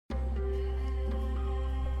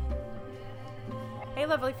Hey,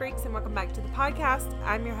 lovely freaks, and welcome back to the podcast.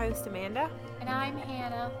 I'm your host, Amanda. And I'm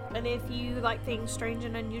Hannah. And if you like things strange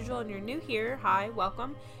and unusual and you're new here, hi,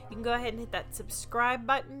 welcome. You can go ahead and hit that subscribe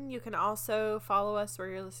button. You can also follow us where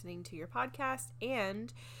you're listening to your podcast.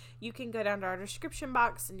 And you can go down to our description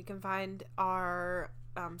box and you can find our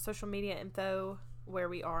social media info where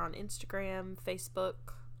we are on Instagram, Facebook,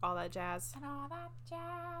 all that jazz. And all that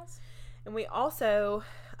jazz. And we also,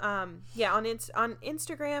 on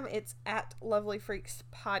Instagram, it's at Lovely Freaks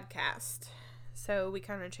Podcast. So we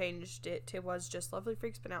kind of changed it to, was just Lovely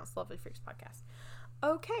Freaks, but now it's Lovely Freaks Podcast.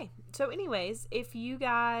 Okay, so anyways, if you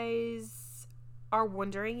guys are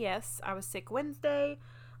wondering, yes, I was sick Wednesday.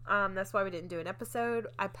 That's why we didn't do an episode.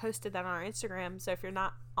 I posted that on our Instagram. So if you're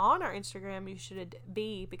not on our Instagram, you should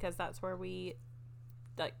be, because that's where we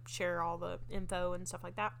share all the info and stuff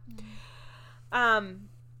like that. Mm-hmm.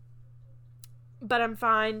 But I'm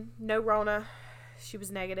fine. No Rona. She was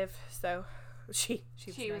negative, so she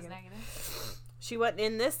was negative. She wasn't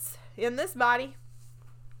in this body.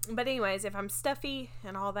 But anyways, if I'm stuffy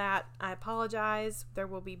and all that, I apologize. There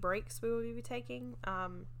will be breaks we will be taking.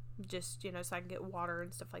 Just, so I can get water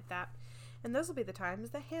and stuff like that. And those will be the times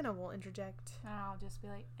that Hannah will interject. And I'll just be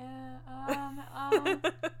like,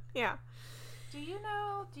 Yeah. Do you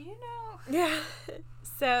know? Yeah.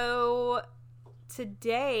 So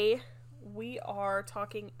today we are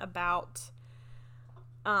talking about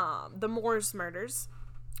the Moores murders,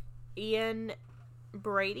 Ian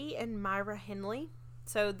Brady and Myra Hindley.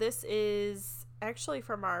 So this is actually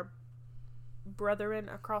from our brethren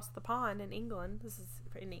across the pond in England. This is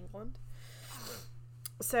in England.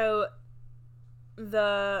 So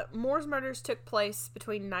the Moores murders took place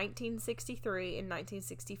between 1963 and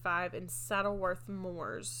 1965 in Saddleworth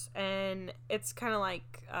Moors, and it's kind of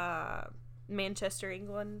like Manchester,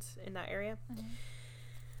 England, in that area. Mm-hmm.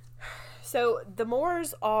 So the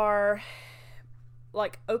moors are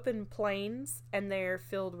like open plains, and they're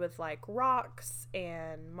filled with like rocks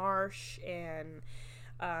and marsh, and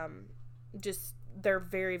just they're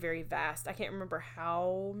very, very vast. I can't remember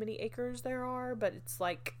how many acres there are, but it's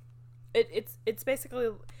like it's basically,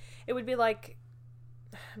 it would be like,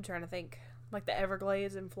 I'm trying to think, like the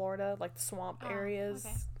Everglades in Florida, like the swamp areas.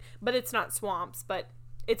 Okay. But it's not swamps, but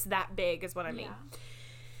it's that big is what I mean. Yeah.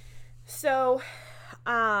 So,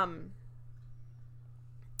 we're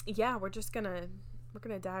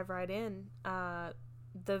gonna dive right in.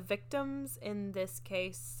 The victims in this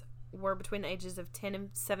case were between the ages of 10 and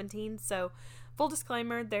 17. So, full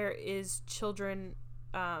disclaimer, there is children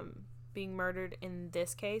being murdered in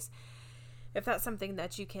this case. If that's something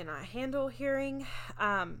that you cannot handle hearing,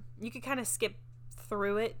 you could kind of skip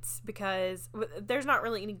through it, because there's not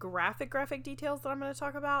really any graphic details that I'm going to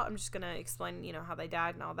talk about. I'm just going to explain, how they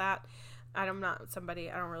died and all that. I don't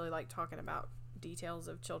really like talking about details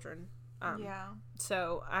of children.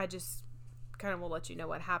 So I just kind of will let you know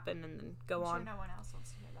what happened and then go on. I'm sure no one else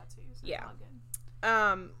wants to hear that too. So yeah. All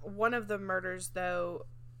good. One of the murders, though,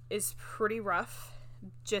 is pretty rough,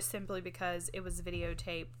 just simply because it was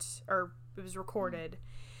videotaped, or it was recorded. Mm-hmm.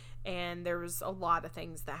 And there was a lot of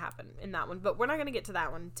things that happened in that one. But we're not going to get to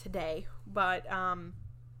that one today. But,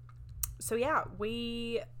 this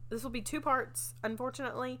will be 2 parts,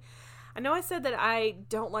 unfortunately. I know I said that I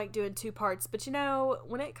don't like doing 2 parts. But,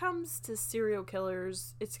 when it comes to serial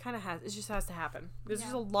killers, it just has to happen. There's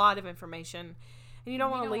just a lot of information. And you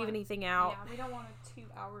don't want to leave anything out. Yeah, we don't want a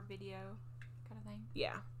 2-hour video kind of thing.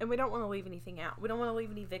 Yeah, and we don't want to leave anything out. We don't want to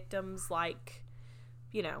leave any victims,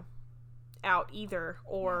 out either,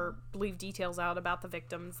 or leave details out about the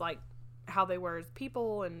victims, like how they were as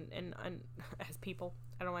people and as people.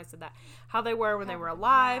 I don't know why I said that. How they were when they were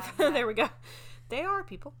alive. Yeah. There we go. They are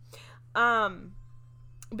people. But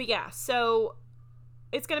yeah, so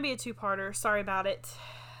it's gonna be a 2-parter. Sorry about it,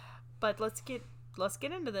 but let's get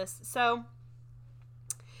into this. So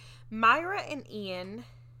Myra and Ian.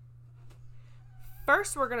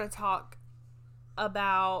 First, we're gonna talk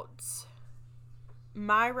about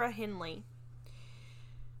Myra Hindley.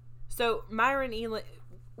 So Myra and Ian,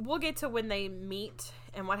 we'll get to when they meet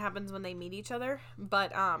and what happens when they meet each other,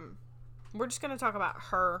 but we're just gonna talk about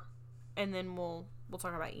her, and then we'll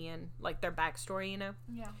talk about Ian, like their backstory,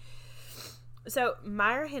 Yeah. So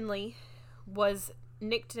Myra Hindley was her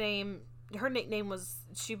nickname was,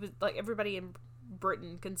 she was like, everybody in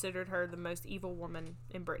Britain considered her the most evil woman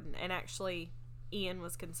in Britain, and actually Ian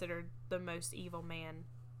was considered the most evil man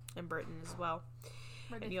in Britain as well.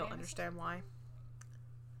 And you'll understand why.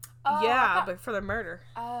 Oh, yeah, but for the murder.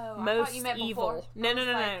 Oh, most I thought you meant evil.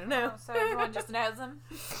 Before. No. Oh, so everyone just knows him.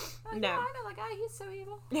 No. Yeah, I know that guy. He's so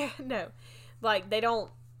evil. Yeah, no. Like, they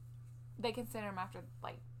don't. They consider him after,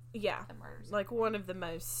 yeah, the murders. Like one of the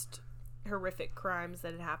most horrific crimes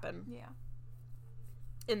that had happened Yeah.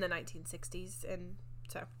 in the 1960s. And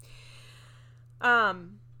so,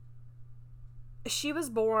 she was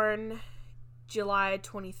born July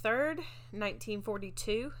 23rd,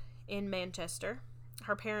 1942 in Manchester.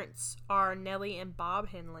 Her parents are Nellie and Bob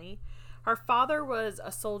Henley. Her father was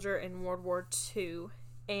a soldier in World War II,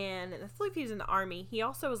 and I believe he was in the Army. He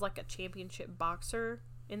also was like a championship boxer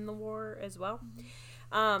in the war as well.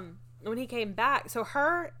 When he came back, so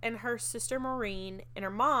her and her sister Maureen and her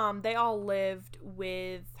mom, they all lived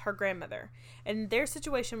with her grandmother. And their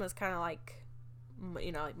situation was kind of like,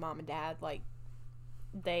 you know, like mom and dad, like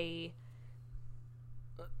they,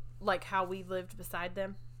 like how we lived beside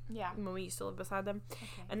them. Yeah. When we used to live beside them. Okay.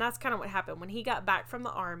 And that's kind of what happened. When he got back from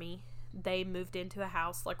the Army, they moved into a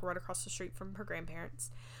house like right across the street from her grandparents.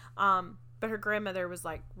 But her grandmother was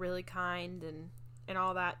like really kind and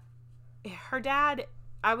all that. Her dad,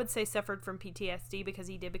 I would say, suffered from PTSD because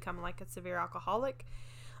he did become like a severe alcoholic.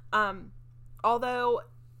 Although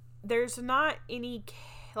there's not any,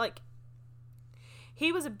 like,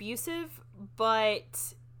 he was abusive,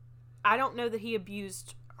 but I don't know that he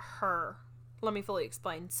abused her. Let me fully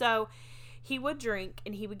explain. So he would drink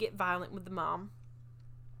and he would get violent with the mom,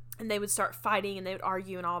 and they would start fighting and they would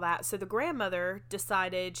argue and all that. So the grandmother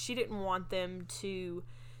decided she didn't want them to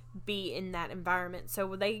be in that environment.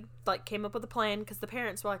 So they like came up with a plan, because the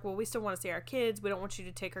parents were like, well, we still want to see our kids. We don't want you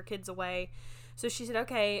to take our kids away. So she said,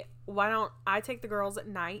 okay, why don't I take the girls at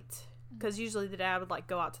night? Because usually the dad would like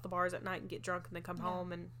go out to the bars at night and get drunk and then come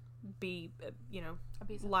home and be, you know,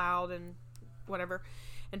 Abusive. loud and whatever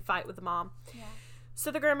and fight with the mom. Yeah.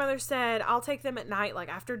 So the grandmother said, I'll take them at night, like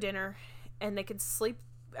after dinner, and they can sleep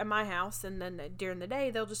at my house, and then during the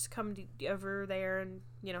day they'll just come over there and,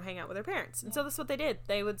 you know, hang out with their parents. And so that's what they did.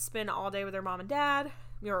 They would spend all day with their mom and dad,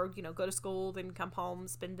 or, you know, go to school, then come home,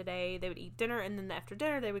 spend the day. They would eat dinner, and then after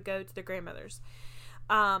dinner they would go to their grandmother's.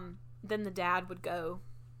 Then the dad would go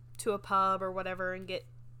to a pub or whatever and get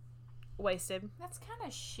wasted. That's kind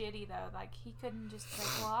of shitty though. Like, he couldn't just say,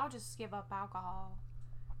 well, I'll just give up alcohol,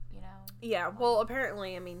 you know? Yeah, well,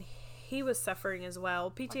 apparently, I mean, he was suffering as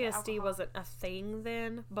well. PTSD alcohol. wasn't a thing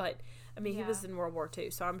then, but, I mean, he Yeah. was in World War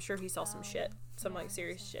II, so I'm sure he saw some shit. Some, yeah, like, I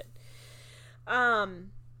serious see. shit.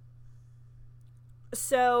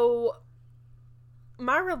 So,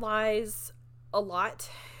 Myra lies a lot.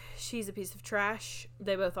 She's a piece of trash.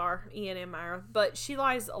 They both are, Ian and Myra. But she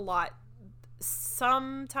lies a lot.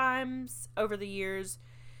 Sometimes over the years,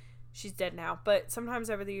 she's dead now, but sometimes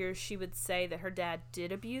over the years she would say that her dad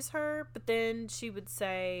did abuse her, but then she would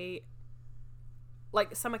say,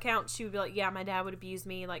 like, some accounts she would be like, yeah, my dad would abuse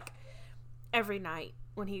me, like, every night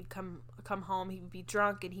when he'd come home. He would be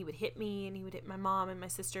drunk and he would hit me and he would hit my mom and my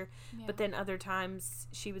sister. Yeah. But then other times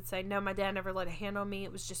she would say, no, my dad never laid a hand on me.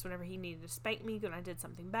 It was just whenever he needed to spank me when I did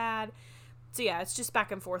something bad. So yeah, it's just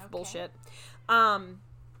back and forth bullshit.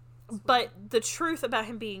 But the truth about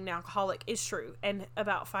him being an alcoholic is true, and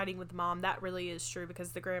about fighting with the mom, that really is true,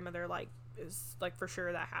 because the grandmother, like, is like for sure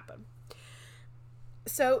that happened.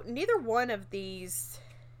 So neither one of these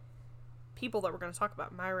people that we're going to talk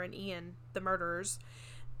about, Myra and Ian, the murderers,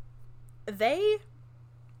 they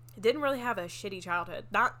didn't really have a shitty childhood.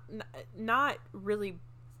 Not really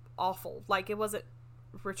awful. Like, it wasn't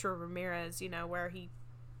Richard Ramirez, you know, where he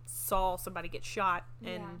saw somebody get shot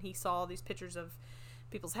and he saw all these pictures of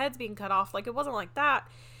people's heads being cut off. Like, it wasn't like that.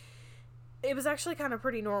 It was actually kind of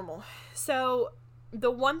pretty normal. So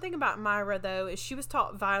the one thing about Myra, though, is she was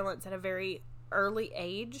taught violence at a very early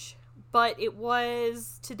age, but it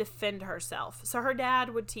was to defend herself. So her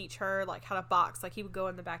dad would teach her, like, how to box. Like, he would go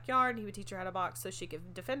in the backyard and he would teach her how to box so she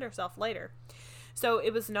could defend herself later. So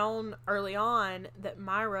it was known early on that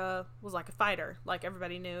Myra was like a fighter. Like,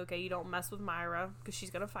 everybody knew, okay, you don't mess with Myra because she's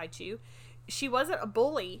going to fight you. She wasn't a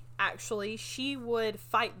bully, actually. She would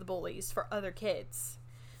fight the bullies for other kids.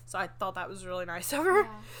 So I thought that was really nice of her. Yeah.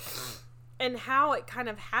 And how it kind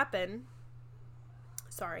of happened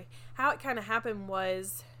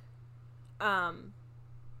was,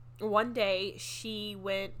 one day she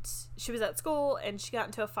was at school and she got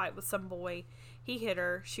into a fight with some boy. He hit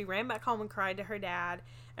her. She ran back home and cried to her dad,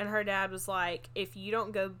 and her dad was like, if you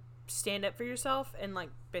don't go stand up for yourself and, like,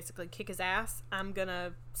 basically kick his ass, I'm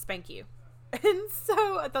gonna spank you. And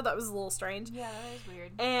so I thought that was a little strange. Yeah, that is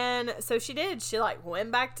weird. And so she did. She, like,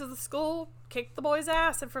 went back to the school, kicked the boy's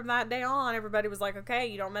ass, and from that day on, everybody was like, okay,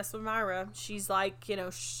 you don't mess with Myra. She's, like, you know,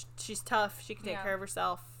 she's tough. She can take care of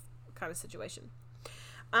herself, kind of situation.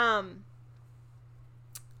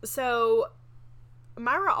 So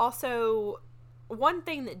Myra also, one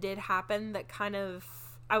thing that did happen that kind of,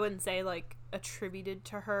 I wouldn't say, like, attributed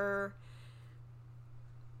to her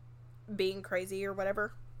being crazy or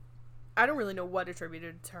whatever, I don't really know what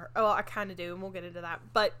attributed to her. Oh, I kind of do, and we'll get into that.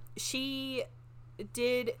 But she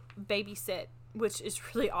did babysit, which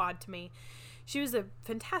is really odd to me. She was a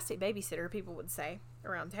fantastic babysitter, people would say,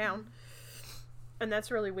 around town. And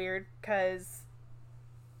that's really weird because,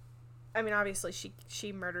 I mean, obviously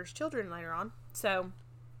she murders children later on. So,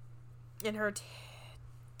 in her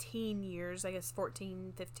teen years, I guess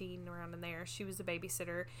 14, 15, around in there, she was a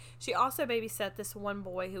babysitter. She also babysat this one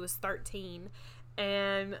boy who was 13.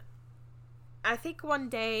 And I think one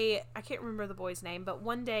day, I can't remember the boy's name, but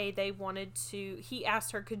one day he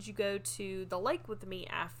asked her, could you go to the lake with me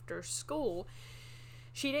after school?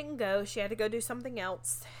 She didn't go. She had to go do something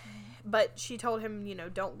else. But she told him,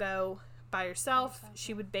 don't go by yourself.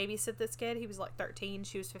 She would babysit this kid. He was like 13.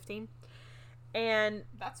 She was 15. And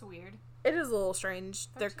that's weird. It is a little strange.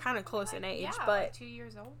 They're kind of close in age, but like 2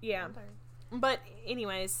 years old. Yeah. Older. But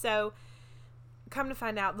anyways, so come to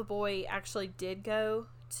find out, the boy actually did go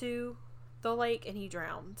to the lake and he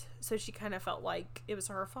drowned. So she kind of felt like it was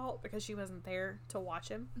her fault because she wasn't there to watch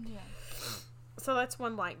him. Yeah. So that's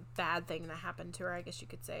one bad thing that happened to her, I guess you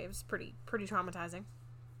could say. It was pretty traumatizing.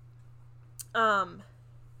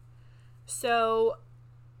 So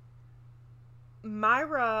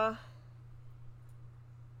Myra,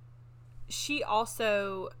 she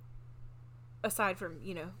also, aside from,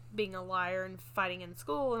 being a liar and fighting in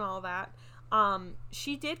school and all that,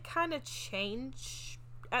 she did kind of change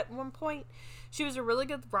at one point. She was a really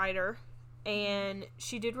good writer, and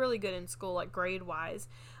she did really good in school, like grade-wise.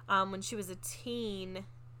 When she was a teen,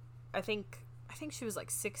 I think she was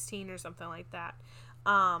like 16 or something like that.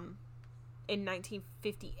 In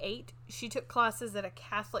 1958, she took classes at a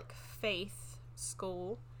Catholic faith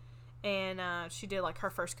school, and she did like her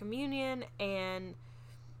first communion, and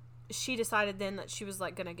she decided then that she was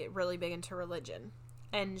like gonna get really big into religion,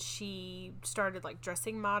 and she started like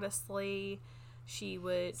dressing modestly. She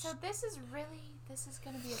would. So this is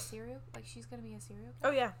gonna be a serial. Like she's gonna be a serial Oh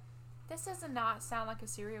killer. yeah. This does not sound like a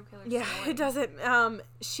serial killer. Yeah, story. it doesn't.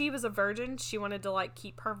 She was a virgin. She wanted to like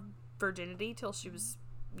keep her virginity till she was,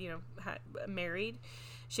 married.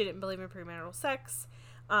 She didn't believe in premarital sex.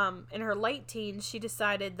 In her late teens, she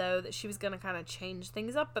decided though that she was going to kind of change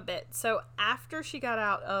things up a bit. So after she got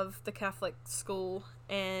out of the Catholic school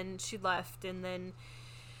and she left, and then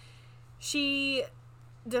she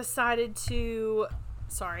decided to.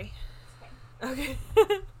 Sorry. Okay.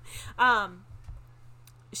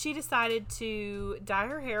 She decided to dye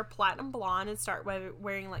her hair platinum blonde and start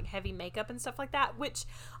wearing like heavy makeup and stuff like that, which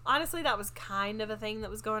honestly that was kind of a thing that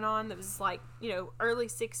was going on. That was like, early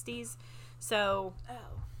 60s. So,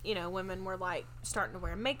 women were like starting to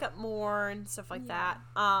wear makeup more and stuff like that.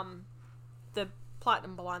 The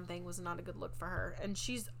platinum blonde thing was not a good look for her, and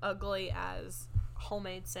she's ugly as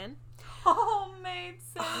homemade sin. Homemade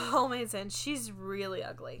sin. She's really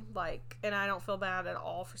ugly. Like, and I don't feel bad at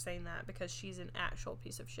all for saying that because she's an actual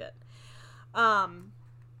piece of shit.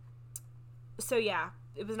 So yeah,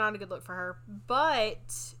 it was not a good look for her.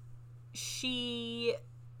 But she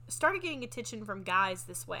started getting attention from guys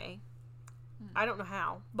this way. I don't know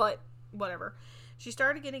how, but whatever. She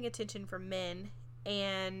started getting attention from men,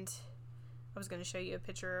 and I was going to show you a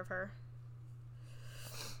picture of her.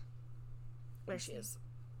 There she is.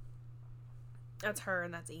 That's her,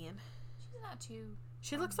 and that's Ian. She's not too.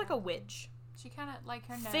 She looks like a witch. She kind of like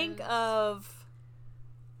her nose. Think of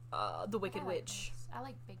the Wicked Witch. I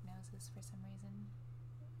like big noses for some reason.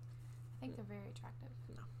 I think they're very attractive.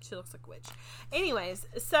 No, she looks like a witch. Anyways,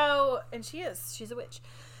 so, and she's a witch.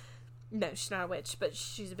 No, she's not a witch, but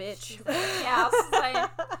she's a bitch. Yeah, I was like,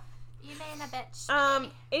 you mean a bitch.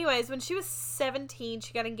 Anyways, when she was 17,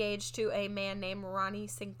 she got engaged to a man named Ronnie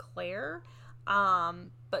Sinclair.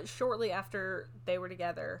 But shortly after they were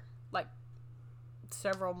together, like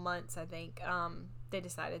several months, I think, they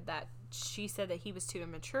decided that she said that he was too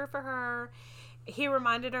immature for her. He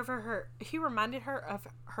reminded her of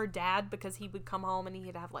her dad because he would come home and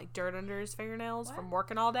he'd have like dirt under his fingernails from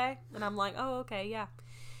working all day. And I'm like, oh, okay, yeah.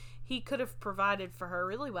 He could have provided for her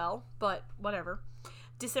really well, but whatever.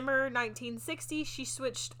 December 1960, she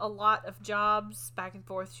switched a lot of jobs back and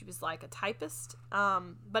forth. She was like a typist.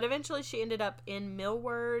 But eventually she ended up in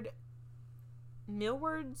Millward's,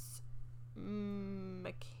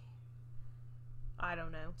 I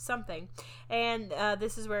don't know, something. And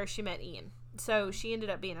this is where she met Ian. So she ended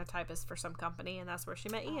up being a typist for some company, and that's where she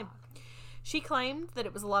met Ian. Okay. She claimed that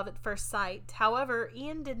it was love at first sight. However,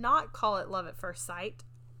 Ian did not call it love at first sight.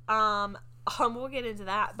 We'll get into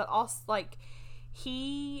that, but also, like,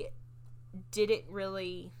 he didn't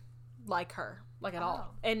really like her, like, at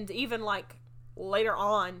all. And even, like, later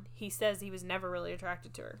on, he says he was never really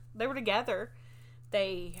attracted to her. They were together,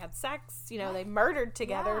 they had sex, you know, they murdered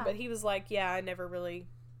together, Yeah. but he was like, yeah,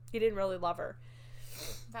 he didn't really love her.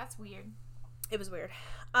 That's weird. It was weird.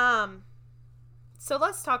 So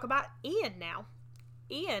let's talk about Ian now.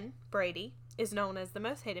 Ian Brady is known as the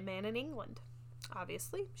most hated man in England.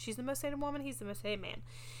 Obviously, she's the most hated woman, he's the most hated man.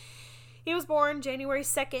 He was born January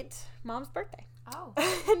 2nd, Mom's birthday. Oh.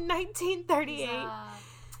 In 1938. He's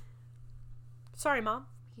Sorry, Mom.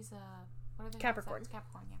 what are they? Capricorn.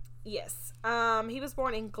 Capricorn, yeah. Yes. He was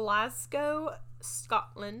born in Glasgow,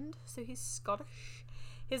 Scotland, so he's Scottish.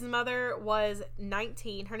 His mother was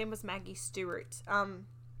 19. Her name was Maggie Stewart.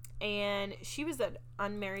 And she was an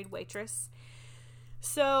unmarried waitress.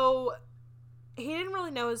 So he didn't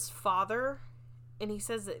really know his father, and he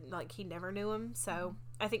says that like he never knew him. So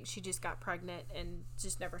I think she just got pregnant and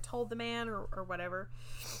just never told the man or whatever.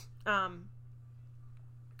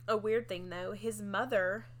 A weird thing though, his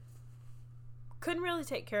mother couldn't really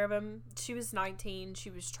take care of him. She was 19. She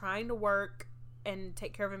was trying to work and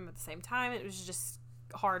take care of him at the same time. It was just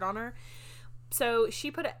hard on her. So she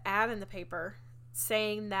put an ad in the paper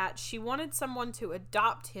saying that she wanted someone to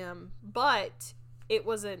adopt him, but it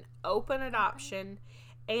was an open adoption,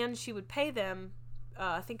 and she would pay them,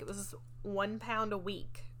 I think it was £1 a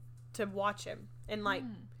week to watch him and like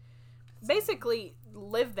basically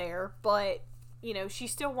live there. But you know, she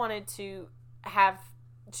still wanted to have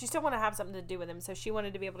something to do with him. So she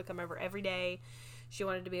wanted to be able to come over every day. She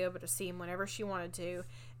wanted to be able to see him whenever she wanted to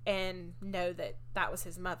and know that that was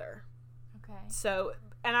his mother. Okay. So,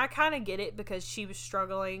 and I kind of get it because she was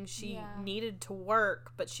struggling. She needed to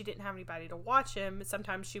work, but she didn't have anybody to watch him.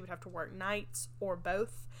 Sometimes she would have to work nights or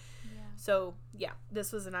both. Yeah. So, yeah,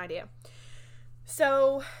 this was an idea.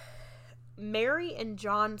 So, Mary and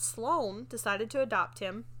John Sloan decided to adopt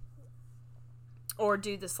him or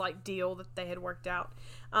do this like deal that they had worked out.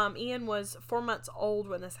 Ian was 4 months old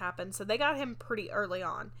when this happened, so they got him pretty early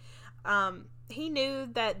on. He knew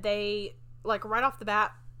that they, like right off the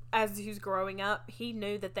bat, as he was growing up, he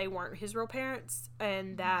knew that they weren't his real parents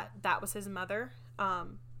and that was his mother,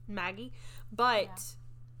 Maggie. But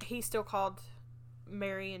he still called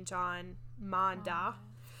Mary and John Ma and Da.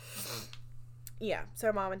 Yeah,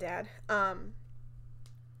 so mom and dad.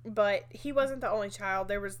 But he wasn't the only child.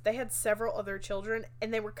 They had several other children,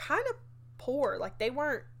 and they were kind of poor. Like, they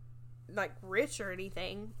weren't like rich or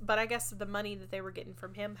anything, but I guess the money that they were getting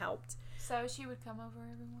from him helped. So she would come over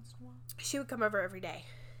every once in a while? She would come over every day.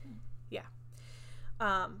 Yeah.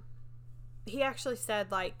 He actually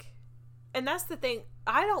said, like, and that's the thing,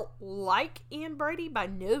 I don't like Ian Brady by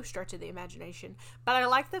no stretch of the imagination, but I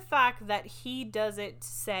like the fact that he doesn't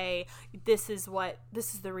say, this is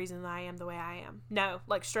the reason that I am the way I am. No,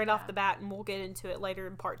 like, straight off the bat, and we'll get into it later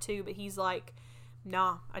in part 2, but he's like,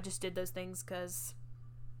 nah, I just did those things because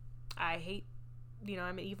I hate,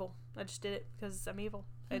 I'm evil. I just did it because I'm evil.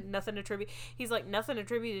 And nothing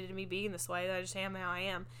attributed to me being this way. I just am how I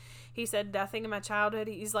am. He said nothing in my childhood.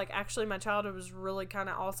 He's like, actually, my childhood was really kind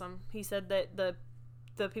of awesome. He said that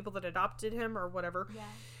the people that adopted him or whatever,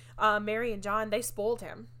 Mary and John, they spoiled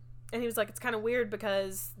him. And he was like, it's kind of weird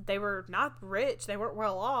because they were not rich. They weren't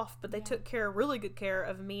well off, but they took really good care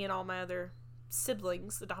of me and all my other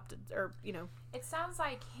siblings adopted, or, It sounds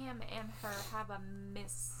like him and her have a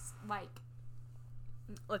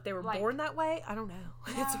like they were born that way? I don't know.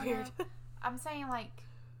 It's weird. No. I'm saying, like,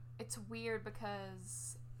 it's weird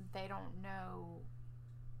because they don't know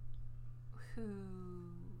who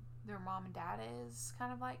their mom and dad is,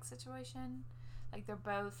 kind of like situation. Like, they're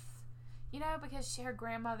both, because her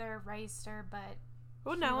grandmother raised her, but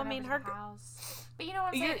well, no, I mean her house. But you know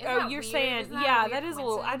what I'm saying? You're weird? saying, that is a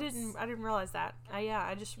little. I didn't realize that.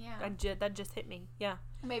 That just hit me. Yeah.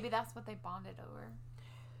 Maybe that's what they bonded over.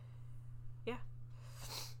 Yeah.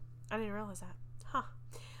 I didn't realize that.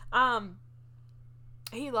 Huh.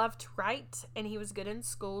 He loved to write, and he was good in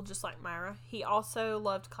school, just like Myra. He also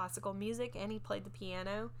loved classical music, and he played the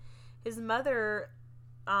piano. His mother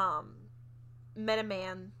met a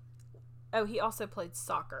man. Oh, he also played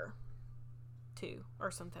soccer, too,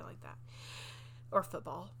 or something like that. Or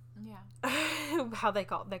football. Yeah. How they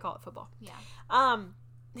call it football. Yeah.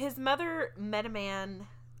 His mother met a man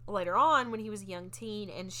later on when he was a young teen,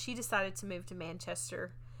 and she decided to move to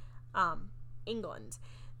Manchester, England.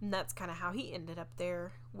 And that's kind of how he ended up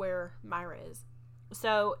there where Myra is.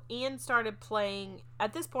 So Ian started playing.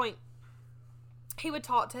 At this point, he would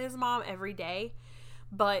talk to his mom every day,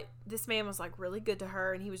 but this man was like really good to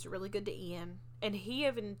her, and he was really good to Ian. And he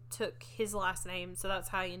even took his last name, so that's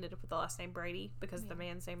how he ended up with the last name Brady, because the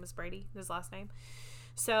man's name was Brady, his last name.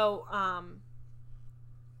 So,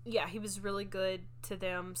 he was really good to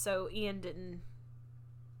them. So Ian didn't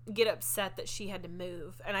get upset that she had to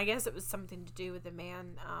move. And I guess it was something to do with the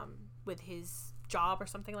man, with his job or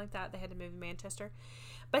something like that. They had to move to Manchester.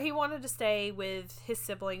 But he wanted to stay with his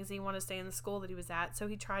siblings. He wanted to stay in the school that he was at. So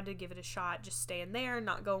he tried to give it a shot, just staying there,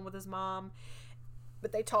 not going with his mom.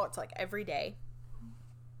 But they talked like every day.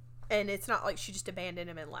 And it's not like she just abandoned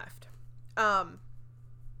him and left.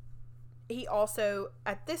 He also,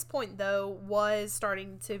 at this point though, was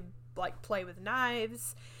starting to like play with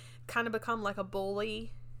knives, kind of become like a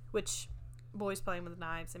bully, which boys playing with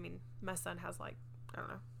knives. I mean, my son has like, I don't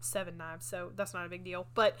know, 7 knives, so that's not a big deal.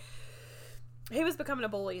 But he was becoming a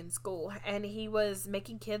bully in school, and he was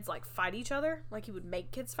making kids like fight each other. Like he would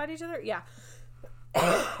make kids fight each other. Yeah.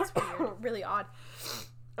 It's weird. Really odd.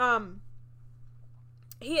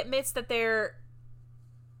 He admits that there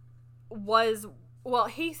was, well,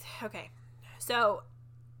 okay. So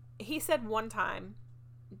he said one time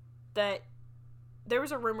that there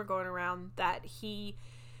was a rumor going around that he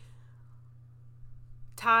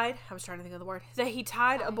tied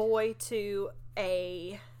a boy to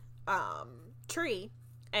a tree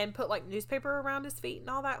and put like newspaper around his feet and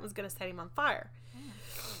all that and was going to set him on fire.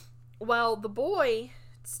 Well, the boy,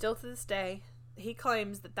 still to this day, he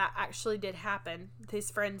claims that actually did happen. His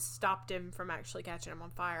friends stopped him from actually catching him on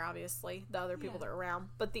fire, obviously, the other people that were around.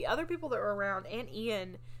 But the other people that were around and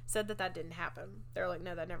Ian said that didn't happen. They're like,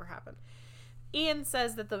 no, that never happened. Ian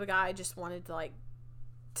says that the guy just wanted to like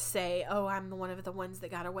say, oh, I'm one of the ones that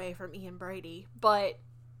got away from Ian Brady. But,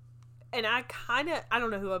 and I don't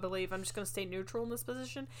know who I believe. I'm just going to stay neutral in this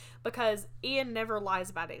position because Ian never lies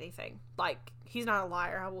about anything. Like, he's not a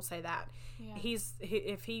liar, I will say that. Yeah.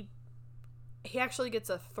 He actually gets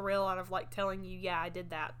a thrill out of like telling you, yeah, I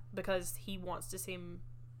did that, because he wants to seem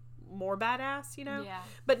more badass, you know? Yeah.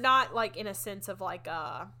 But not like in a sense of like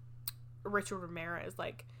Richard Ramirez,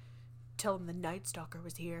 like telling the Night Stalker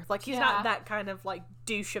was here. Like he's not that kind of like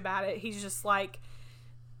douche about it. He's just like,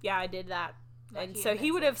 yeah, I did that. Like, and so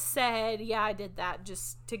he would have said, yeah, I did that,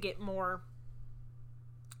 just to get more,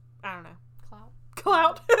 I don't know.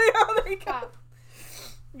 Clout. Yeah, there you go.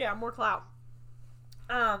 Yeah, more clout.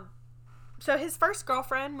 So his first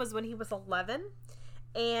girlfriend was when he was 11,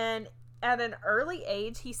 and at an early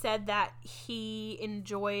age, he said that he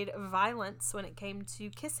enjoyed violence when it came to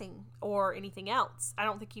kissing or anything else. I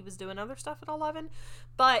don't think he was doing other stuff at 11,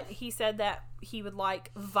 but he said that he would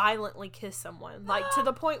like violently kiss someone, like to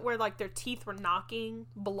the point where like their teeth were knocking,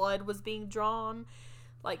 blood was being drawn,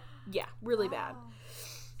 like, yeah, really bad.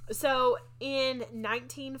 So in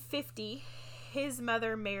 1950, his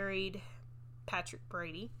mother married Patrick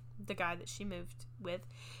Brady, the guy that she moved with,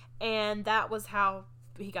 and that was how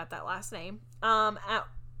he got that last name. At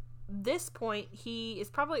this point, he is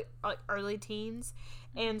probably like early teens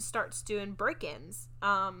and starts doing break-ins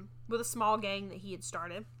with a small gang that he had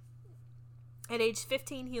started. At age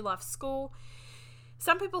 15, he left school.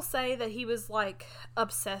 Some people say that he was like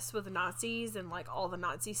obsessed with Nazis and like all the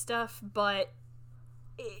Nazi stuff, but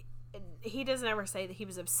he doesn't ever say that he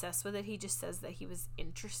was obsessed with it. He just says that he was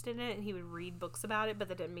interested in it and he would read books about it, but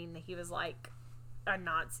that didn't mean that he was like a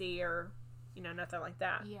Nazi or, you know, nothing like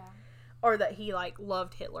that. Yeah. Or that he like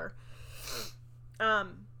loved Hitler.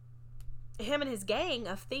 Him and his gang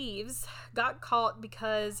of thieves got caught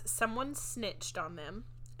because someone snitched on them.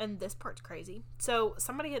 And this part's crazy. So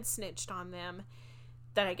somebody had snitched on them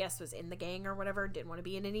that I guess was in the gang or whatever, didn't want to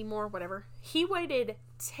be in anymore, whatever. He waited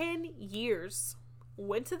 10 years,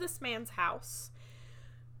 went to this man's house,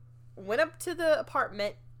 went up to the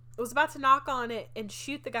apartment, was about to knock on it and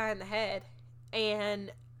shoot the guy in the head.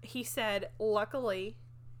 And he said, luckily,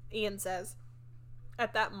 Ian says,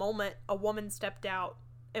 at that moment, a woman stepped out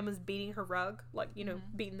and was beating her rug, like, you know,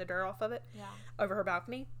 beating the dirt off of it over her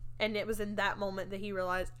balcony. And it was in that moment that he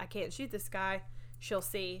realized, I can't shoot this guy. She'll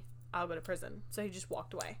see. I'll go to prison. So he just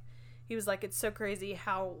walked away. He was like, it's so crazy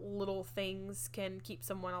how little things can keep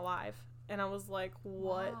someone alive. And I was like,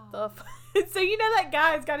 what the fuck? So you know that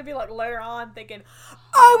guy has got to be like later on thinking,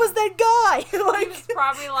 I was that guy. Like, he was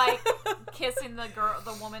probably like kissing the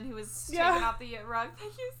woman who was taking out the rug.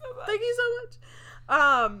 Thank you so much. Thank you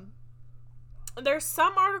so much. There's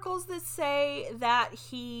some articles that say that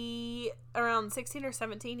he, around 16 or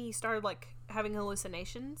 17, he started like having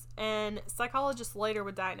hallucinations, and psychologists later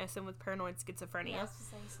would diagnose him with paranoid schizophrenia,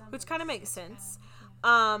 which kind of makes sense.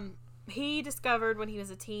 He discovered when he was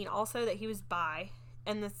a teen also that he was bi,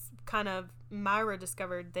 and this kind of Myra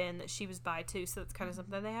discovered then that she was bi too, so that's kind of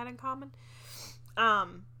something they had in common.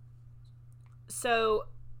 So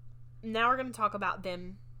now we're going to talk about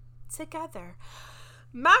them together.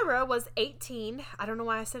 Myra was 18. I don't know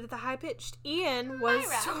why I said it the high pitched. Ian was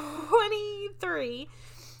 23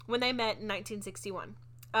 when they met in 1961.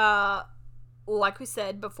 like we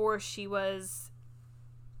said before, she was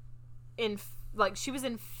she was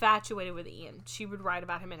infatuated with Ian. She would write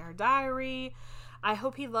about him in her diary. I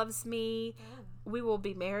hope he loves me. We will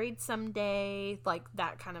be married someday. Like,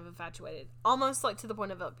 that kind of infatuated. Almost, like, to the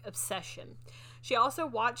point of obsession. She also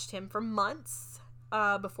watched him for months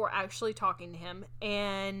before actually talking to him.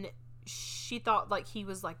 And she thought, like, he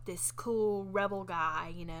was, like, this cool rebel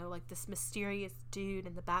guy, you know, like this mysterious dude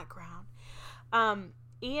in the background.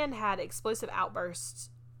 Ian had explosive outbursts,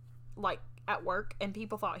 like, at work, and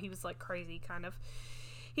people thought he was, like, crazy, kind of.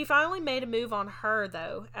 He finally made a move on her,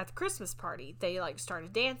 though, at the Christmas party. They, like,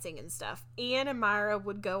 started dancing and stuff. Ian and Myra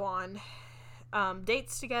would go on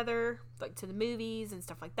dates together, like, to the movies and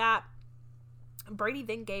stuff like that. Brady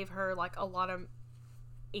then gave her, like, a lot of...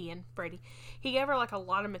 Brady. He gave her, like, a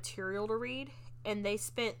lot of material to read, and they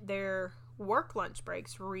spent their work lunch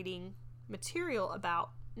breaks reading material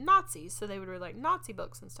about Nazis. So they would read, like, Nazi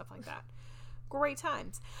books and stuff like that. Great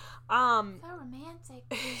times. So romantic.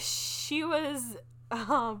 She was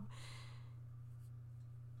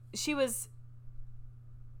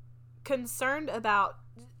concerned about,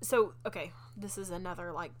 so, okay, this is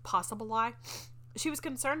another, like, possible lie. She was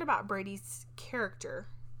concerned about Brady's character,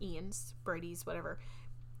 Brady's, whatever.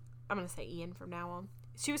 I'm going to say Ian from now on.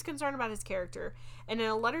 She was concerned about his character, and in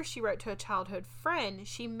a letter she wrote to a childhood friend,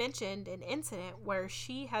 she mentioned an incident where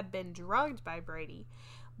she had been drugged by Brady,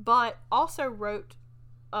 but also wrote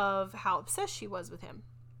of how obsessed she was with him.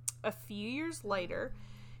 A few years later,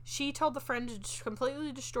 she told the friend to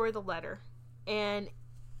completely destroy the letter, and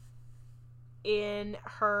in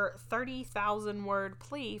her 30,000-word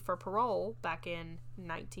plea for parole back in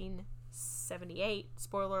 1978,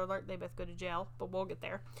 spoiler alert, they both go to jail, but we'll get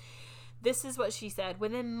there. This is what she said.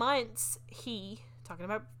 Within months, he, talking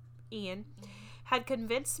about Ian, had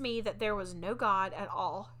convinced me that there was no God at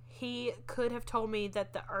all. He could have told me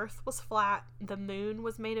that the earth was flat, the moon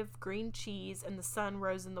was made of green cheese, and the sun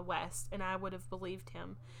rose in the west, and I would have believed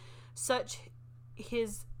him. Such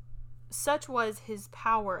was his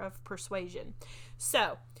power of persuasion.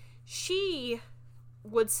 So, she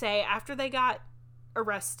would say, after they got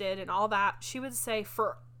arrested and all that, she would say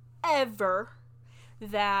forever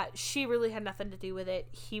that she really had nothing to do with it.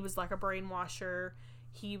 He was like a brainwasher.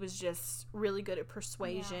 He was just really good at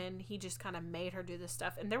persuasion. Yeah. He just kind of made her do this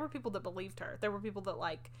stuff. And there were people that believed her. There were people that,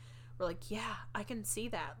 like, were like, yeah, I can see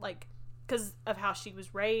that. Like, because of how she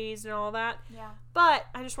was raised and all that. Yeah. But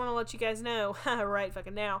I just want to let you guys know, right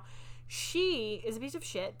fucking now, she is a piece of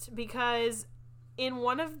shit, because in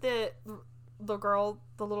one of the little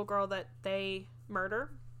girl that they murder,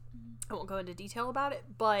 I won't go into detail about it,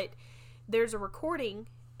 but there's a recording,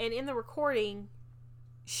 and in the recording,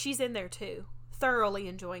 she's in there too, thoroughly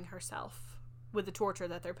enjoying herself with the torture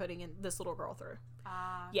that they're putting in this little girl through.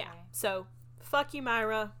 Okay. Yeah. So, fuck you,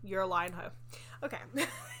 Myra. You're a lying hoe. Okay.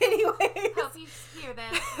 Anyways. Hope you hear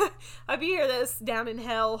this. Hope you hear this down in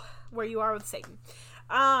hell where you are with Satan.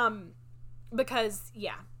 Because,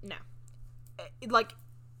 yeah, no. Like,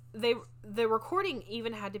 the recording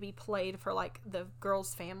even had to be played for, like, the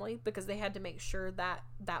girl's family, because they had to make sure that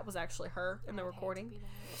that was actually her in the recording.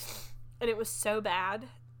 And it was so bad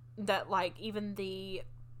that, like, even the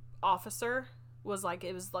officer was like,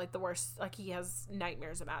 it was, like, the worst. Like, he has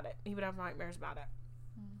nightmares about it. He would have nightmares about it.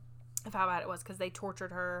 Of how bad it was, because they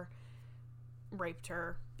tortured her, raped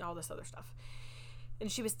her, all this other stuff.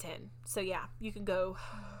 And she was 10. So, yeah, you can go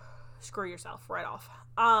screw yourself right off.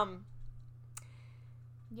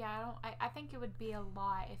 Yeah, I think it would be a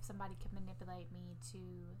lot if somebody could manipulate me to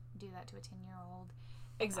do that to a 10-year-old.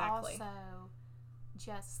 Exactly. And also,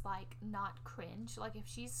 just, like, not cringe. Like, if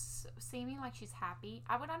she's seeming like she's happy,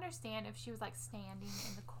 I would understand if she was, like, standing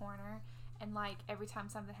in the corner and, like, every time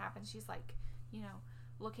something happens, she's, like, you know,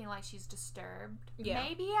 looking like she's disturbed. Yeah.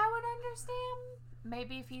 Maybe I would understand.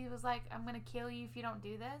 Maybe if he was like, I'm gonna kill you if you don't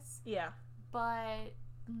do this. Yeah. But,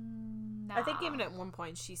 nah. I think even at one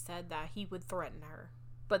point she said that he would threaten her.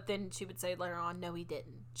 But then she would say later on, no, he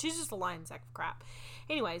didn't. She's just a lying sack of crap.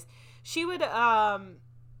 Anyways, she would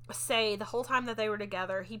say the whole time that they were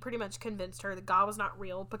together, he pretty much convinced her that God was not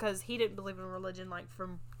real, because he didn't believe in religion, like,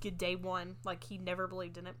 from day one. Like, he never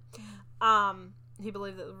believed in it. He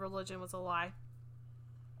believed that religion was a lie.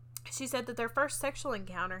 She said that their first sexual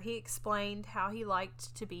encounter, he explained how he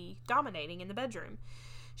liked to be dominating in the bedroom.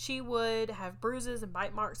 She would have bruises and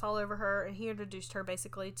bite marks all over her, and he introduced her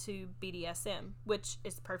basically to BDSM, which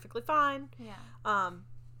is perfectly fine. Yeah.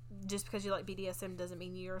 Just because you like BDSM doesn't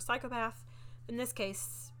mean you're a psychopath. In this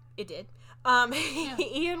case, it did. Yeah.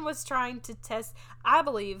 Ian was trying to test, I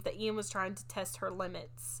believe that Ian was trying to test her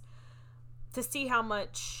limits to see how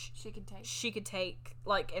much she could take,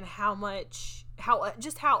 like, and how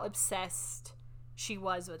obsessed she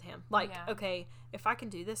was with him. Like, okay, if I can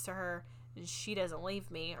do this to her and she doesn't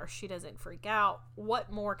leave me or she doesn't freak out,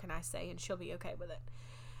 what more can I say and she'll be okay with it?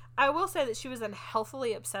 I will say that she was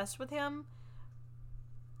unhealthily obsessed with him,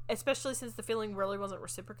 especially since the feeling really wasn't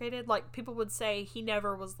reciprocated. Like, people would say he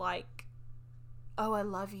never was like, oh, I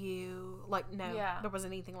love you. Like, no, there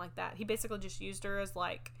wasn't anything like that. He basically just used her as,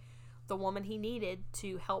 like, the woman he needed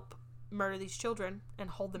to help murder these children and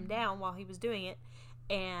hold them down while he was doing it.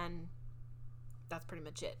 And that's pretty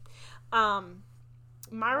much it.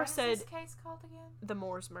 Myra said... What is this case called again? The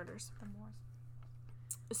Moors Murders. The Moors.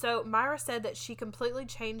 So, Myra said that she completely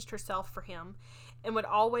changed herself for him and would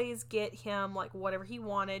always get him, like, whatever he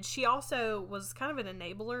wanted. She also was kind of an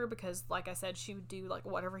enabler because, like I said, she would do, like,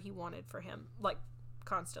 whatever he wanted for him, like,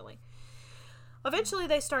 constantly. Eventually,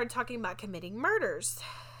 they started talking about committing murders.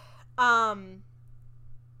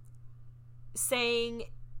 Saying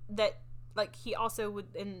that, like, he also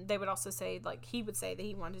would, and they would also say, like, he would say that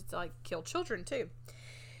he wanted to, like, kill children, too.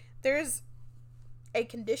 There's a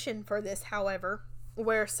condition for this, however,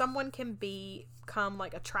 where someone can become,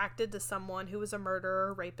 like, attracted to someone who is a murderer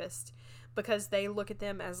or rapist because they look at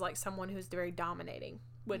them as, like, someone who's very dominating,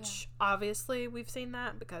 which obviously we've seen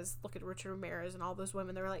that because look at Richard Ramirez and all those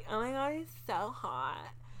women. They were like, oh my god, he's so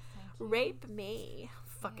hot. Rape me.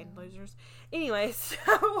 Fucking losers. Anyway,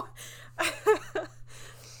 so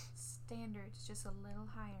standards just a little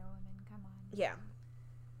higher, women. Come on. Yeah.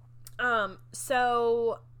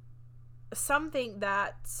 So something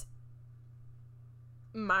that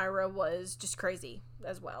Myra was just crazy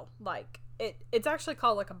as well. Like, it's actually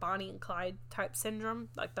called, like, a Bonnie and Clyde type syndrome.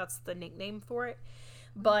 Like, that's the nickname for it.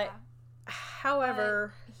 But,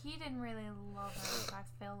 however... But he didn't really love her. I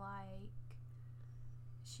feel like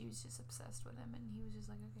she was just obsessed with him, and he was just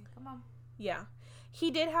like, okay, come on. Yeah.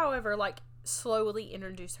 He did, however, like, slowly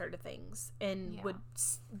introduce her to things and would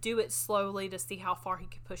do it slowly to see how far he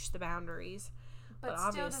could push the boundaries. But still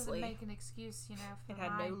obviously, doesn't make an excuse, you know. It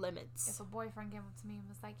had no limits. If a boyfriend came up to me and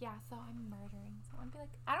was like, yeah, so I'm murdering someone, I'd be like,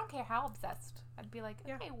 I don't care how obsessed. I'd be like,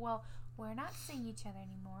 okay, well, we're not seeing each other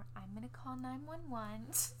anymore. I'm going to call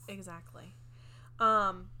 911. Exactly.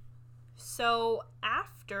 So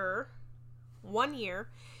after 1 year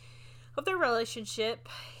of their relationship,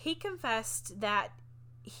 he confessed that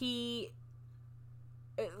he,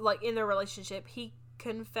 like, in their relationship, he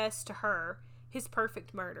confessed to her his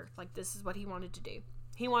perfect murder. Like, this is what he wanted to do.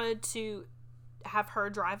 He wanted to have her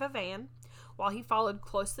drive a van while he followed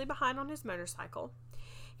closely behind on his motorcycle.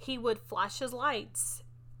 He would flash his lights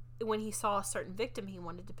when he saw a certain victim he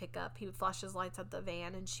wanted to pick up. He would flash his lights at the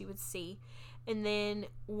van and she would see. And then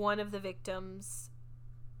one of the victims,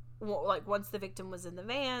 like, once the victim was in the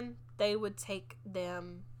van, they would take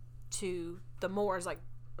them to the Moors. Like,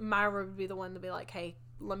 Myra would be the one to be like, hey,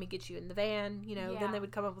 let me get you in the van, you know. Then they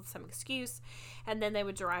would come up with some excuse, and then they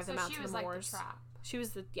would drive them out to the Moors. Like the trap. She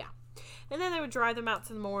was the and then they would drive them out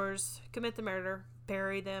to the Moors, commit the murder,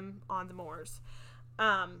 bury them on the Moors.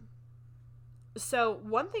 So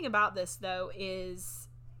one thing about this, though, is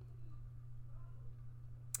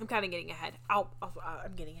I'm kind of getting ahead.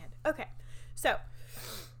 I'm getting ahead. Okay, so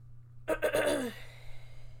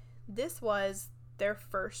this was their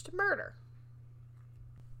first murder.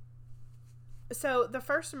 So, the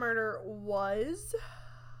first murder was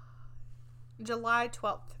July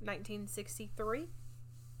 12th, 1963.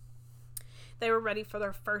 They were ready for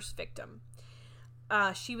their first victim.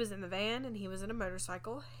 She was in the van and he was in a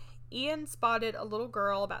motorcycle. Ian spotted a little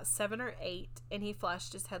girl about 7 or 8 and he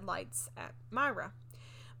flashed his headlights at Myra.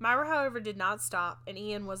 Myra, however, did not stop, and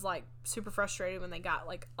Ian was, like, super frustrated when they got,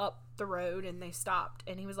 like, up the road and they stopped.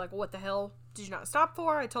 And he was like, what the hell did you not stop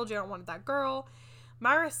for? I told you I wanted that girl.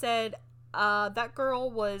 Myra said... that girl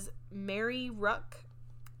was Marie Ruck,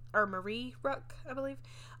 I believe.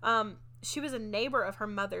 She was a neighbor of her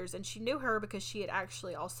mother's, and she knew her because she had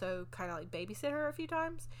actually also kind of, like, babysit her a few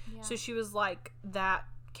times. Yeah. So she was like, that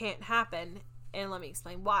can't happen, and let me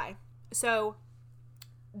explain why. So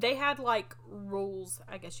they had, like, rules,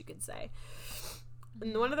 I guess you could say.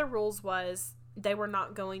 And one of the rules was they were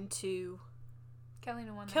not going to kill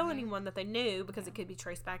anyone that they knew because it could be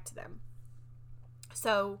traced back to them.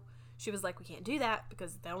 So she was like, we can't do that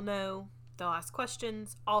because they'll know. They'll ask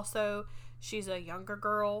questions. Also, she's a younger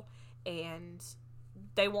girl and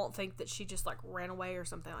they won't think that she just, like, ran away or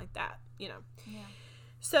something like that, you know. Yeah.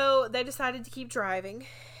 So they decided to keep driving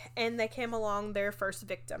and they came along their first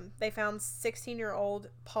victim. They found 16-year-old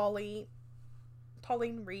Pauline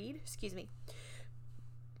Reed.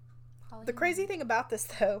 The crazy thing about this,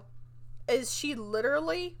 though, is she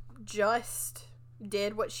literally just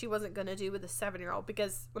did what she wasn't going to do with a 7-year-old,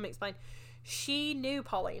 because, let me explain, she knew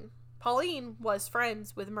Pauline. Pauline was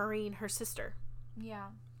friends with Maureen, her sister. Yeah.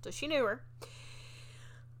 So she knew her.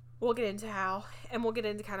 We'll get into how, and we'll get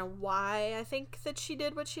into kind of why I think that she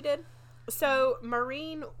did what she did. So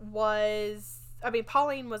Pauline was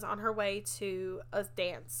on her way to a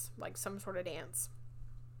dance, like some sort of dance.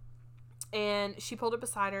 And she pulled up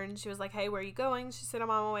beside her and she was like, hey, where are you going? She said, I'm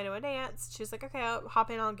on my way to a dance. She was like, okay, I'll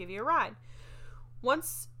hop in, I'll give you a ride.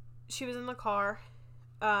 Once she was in the car,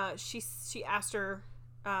 she asked her,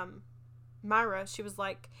 Myra, she was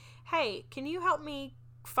like, hey, can you help me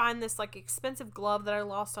find this like expensive glove that I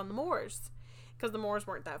lost on the moors? Because the moors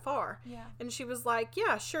weren't that far. Yeah. And she was like,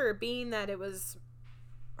 yeah, sure. Being that it was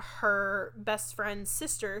her best friend's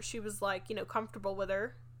sister, she was like, comfortable with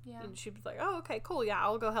her. Yeah. And she was like, oh, okay, cool. Yeah,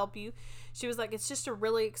 I'll go help you. She was like, it's just a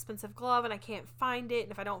really expensive glove and I can't find it.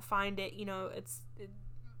 And if I don't find it,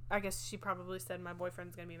 I guess she probably said my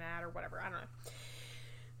boyfriend's going to be mad or whatever. I don't know.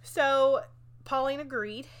 So Pauline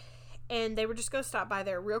agreed and they were just going to stop by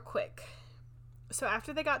there real quick. So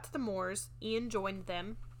after they got to the moors, Ian joined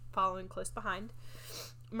them, following close behind.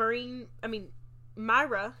 Myra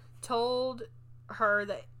told her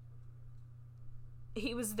that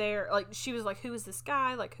he was there. Like, she was like, who is this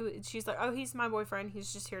guy? Like, who? She's like, oh, he's my boyfriend.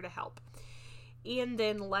 He's just here to help. Ian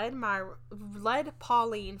then led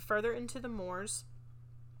Pauline further into the moors.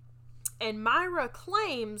 And Myra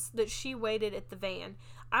claims that she waited at the van.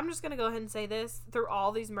 I'm just going to go ahead and say this. Through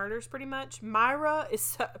all these murders, pretty much, Myra is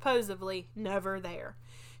supposedly never there.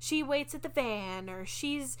 She waits at the van, or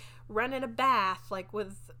she's running a bath, like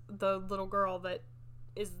with the little girl that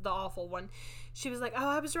is the awful one. She was like, oh,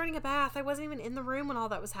 I was running a bath. I wasn't even in the room when all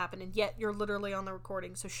that was happening. Yet you're literally on the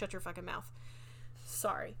recording, so shut your fucking mouth.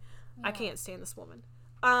 Sorry. Yeah. I can't stand this woman.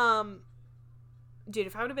 Dude,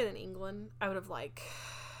 if I would have been in England, I would have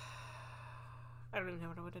I don't even know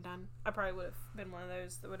what I would have done. I probably would have been one of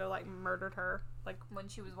those that would have, murdered her. Like, when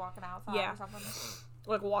she was walking outside or something?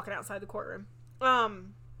 Like, walking outside the courtroom.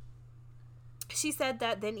 She said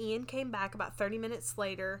that then Ian came back about 30 minutes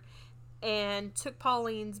later and took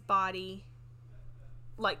Pauline's body.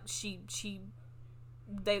 Like,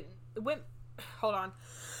 they went, hold on.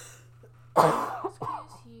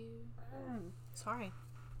 Excuse you. Sorry.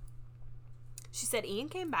 She said Ian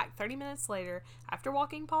came back 30 minutes later after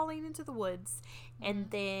walking Pauline into the woods, and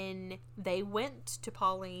then they went to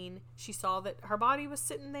Pauline. She saw that her body was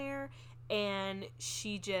sitting there, and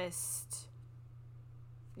she just,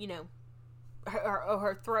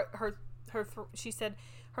 her throat, she said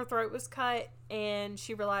her throat was cut, and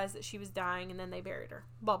she realized that she was dying, and then they buried her.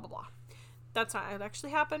 Blah, blah, blah. That's not what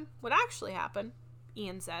actually happened. What actually happened,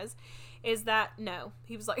 Ian says, is that, no.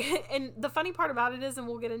 He was like, and the funny part about it is, and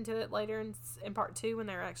we'll get into it later in part 2 when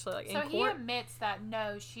they're actually, in court. So he admits that,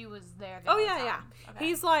 no, she was there. Oh, yeah, yeah. Okay.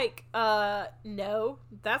 He's like, no,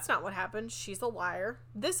 that's not what happened. She's a liar.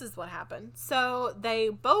 This is what happened. So they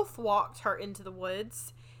both walked her into the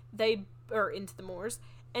woods, into the moors,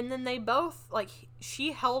 and then they both,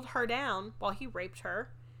 she held her down while he raped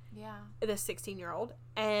her. Yeah. The 16-year-old.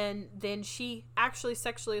 And then she actually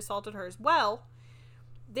sexually assaulted her as well.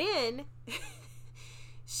 Then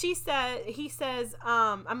he says,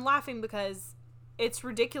 I'm laughing because it's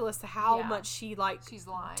ridiculous to how much she's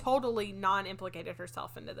lying. Totally non-implicated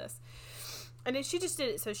herself into this. And then she just did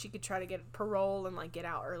it so she could try to get parole and get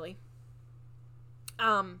out early.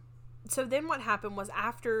 So then what happened was,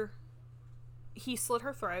 after he slit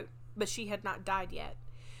her throat, but she had not died yet.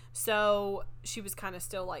 So she was kind of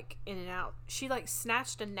still in and out. She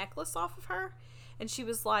snatched a necklace off of her, and she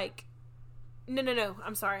was like, No.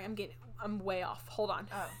 I'm sorry. I'm way off. Hold on.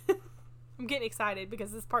 Oh. I'm getting excited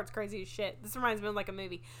because this part's crazy as shit. This reminds me of a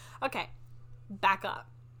movie. Okay. Back up.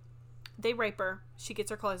 They rape her. She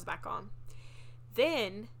gets her clothes back on.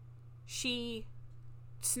 Then she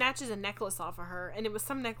snatches a necklace off of her, and it was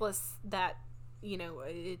some necklace that,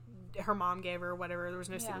 her mom gave her or whatever. There was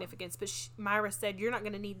no significance. But Myra said, you're not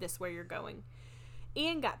going to need this where you're going.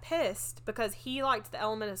 Ian got pissed because he liked the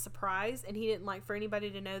element of surprise, and he didn't like for anybody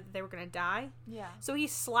to know that they were going to die. Yeah. So he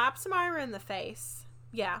slaps Myra in the face.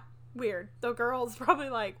 Yeah. Weird. The girl's probably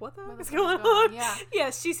like, what the heck is going on? Yeah.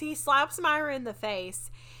 Yes, he slaps Myra in the face.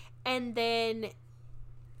 And then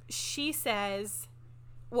she says,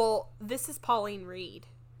 well, this is Pauline Reed.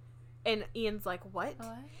 And Ian's like, what?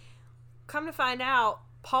 Come to find out,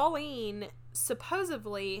 Pauline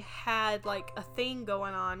supposedly had a thing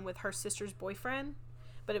going on with her sister's boyfriend,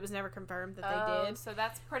 but it was never confirmed that they did. So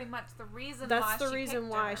that's pretty much the reason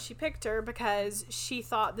why she picked her, because she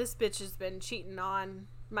thought, this bitch has been cheating on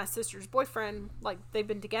my sister's boyfriend, they've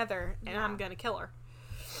been together, and I'm gonna kill her.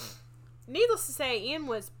 Needless to say, Ian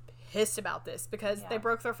was pissed about this because they Yeah.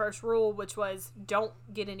 broke their first rule, which was don't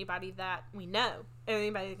get anybody that we know and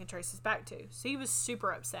anybody that can trace us back to. So he was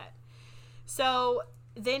super upset. So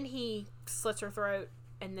then he slits her throat,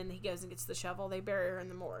 and then he goes and gets the shovel. They bury her in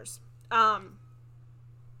the moors.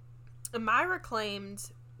 Myra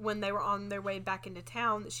claimed when they were on their way back into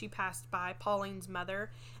town that she passed by Pauline's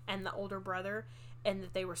mother and the older brother, and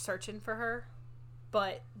that they were searching for her,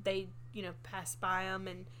 but they, passed by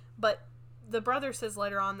them. But the brother says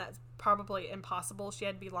later on that's probably impossible. She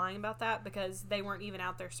had to be lying about that because they weren't even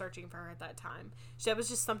out there searching for her at that time. So that was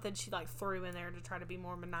just something she threw in there to try to be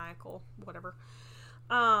more maniacal, whatever.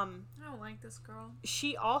 I don't like this girl.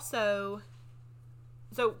 She also,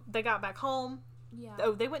 so they got back home. Yeah.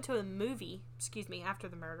 Oh, they went to a movie, after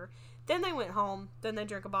the murder. Then they went home. Then they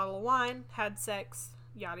drank a bottle of wine, had sex,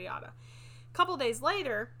 yada yada. A couple days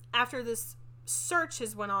later, after this search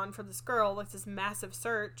has went on for this girl, this massive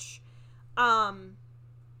search,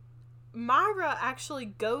 Myra actually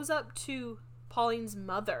goes up to Pauline's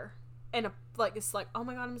mother and it's like, oh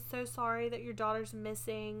my god, I'm so sorry that your daughter's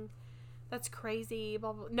missing. That's crazy,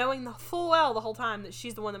 blah, blah, knowing the full well the whole time that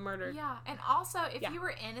she's the one that murdered. Yeah, and also, if you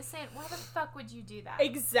were innocent, why the fuck would you do that?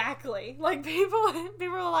 Exactly. People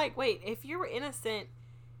are like, wait, if you were innocent,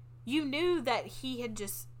 you knew that he had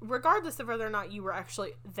just, regardless of whether or not you were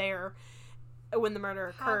actually there when the murder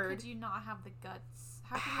occurred. How could you not have the guts?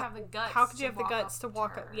 How could you have the guts? How could you have the guts to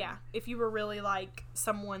walk up? her? Yeah, if you were really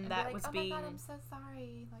someone And that be was oh being. my god, I'm so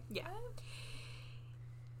sorry. Yeah.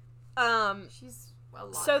 What? She's a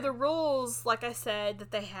liar. So the rules, like I said,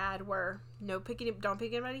 that they had were don't pick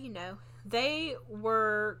anybody you know. They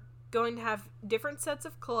were going to have different sets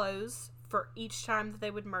of clothes for each time that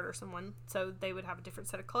they would murder someone. So they would have a different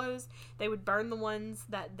set of clothes. They would burn the ones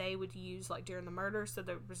that they would use during the murder, so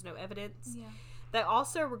there was no evidence. Yeah. They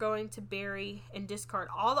also were going to bury and discard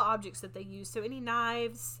all the objects that they used. So any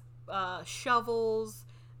knives, shovels.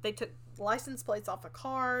 They took license plates off of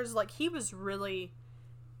cars.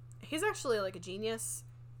 He's actually a genius,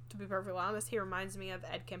 to be perfectly honest. He reminds me of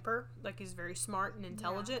Ed Kemper. He's very smart and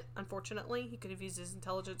intelligent. Yeah. Unfortunately, he could have used his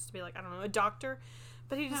intelligence to be a doctor,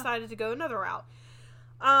 but he decided to go another route.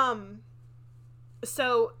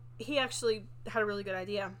 So he actually had a really good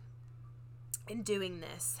idea in doing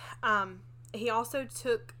this. He also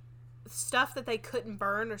took stuff that they couldn't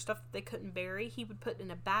burn or stuff that they couldn't bury. He would put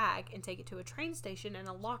in a bag and take it to a train station in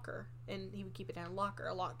a locker, and he would keep it in a locker,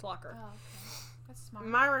 a locked locker. Oh, okay. That's smart.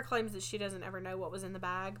 Myra claims that she doesn't ever know what was in the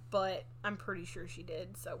bag, but I'm pretty sure she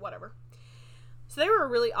did, so whatever. So they were a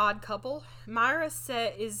really odd couple. Myra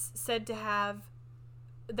is said to have,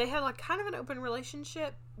 they had kind of an open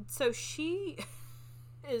relationship, so she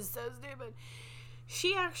is so stupid.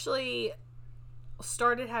 She actually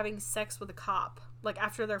started having sex with a cop,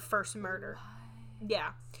 after their first murder. What?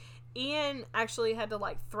 Yeah. Ian actually had to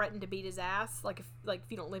threaten to beat his ass, if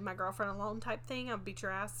you don't leave my girlfriend alone type thing, I'll beat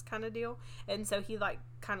your ass kind of deal. And so he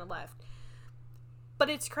kind of left.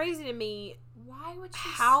 But it's crazy to me why would she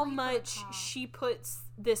how sleep much with a cop? she puts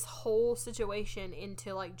this whole situation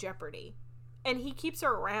into jeopardy, and he keeps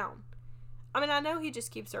her around. I mean, I know he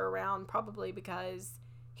just keeps her around probably because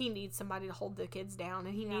he needs somebody to hold the kids down,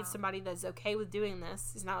 and he needs somebody that's okay with doing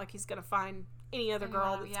this. It's not like he's gonna find any other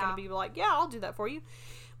girl that's gonna be yeah, I'll do that for you.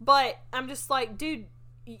 But I'm just dude,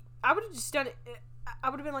 I would have just done it. I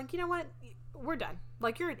would have been you know what? We're done.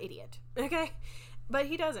 You're an idiot. Okay? But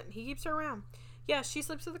he doesn't. He keeps her around. Yeah, she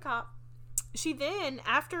sleeps with the cop. She then,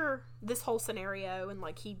 after this whole scenario and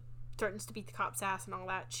he threatens to beat the cop's ass and all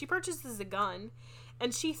that, she purchases a gun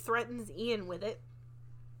and she threatens Ian with it,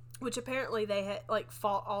 which apparently they had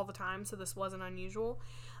fought all the time, so this wasn't unusual.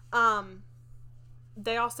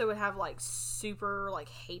 They also would have super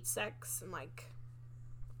hate sex and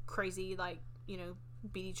crazy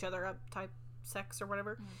beat each other up type sex or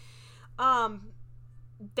whatever.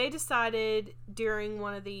 They decided during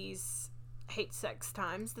one of these hate sex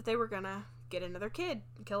times that they were gonna get another kid,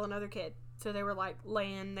 kill another kid. So they were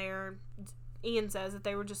laying there. Ian says that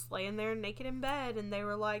they were just laying there naked in bed, and they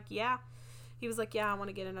were yeah. He was yeah, I want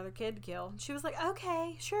to get another kid to kill. And she was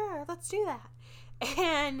okay, sure, let's do that.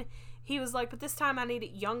 And he was but this time I need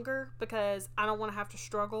it younger because I don't want to have to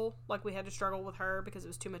struggle we had to struggle with her because it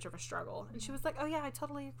was too much of a struggle. And she was oh yeah, I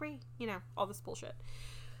totally agree. All this bullshit.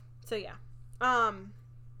 So yeah.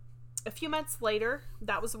 A few months later,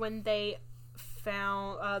 that was when they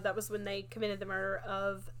committed the murder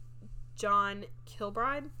of John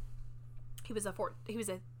Kilbride. He was a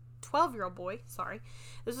 12-year-old boy, sorry.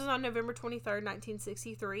 This was on November 23rd,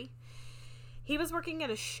 1963. He was working at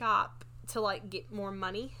a shop to get more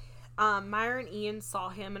money. Myra and Ian saw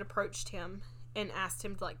him and approached him and asked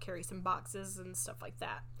him to carry some boxes and stuff like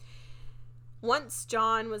that. Once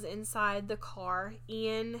John was inside the car,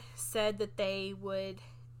 Ian said that they would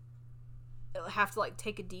have to like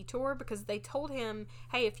take a detour because they told him,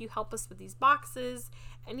 hey, if you help us with these boxes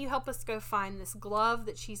and you help us go find this glove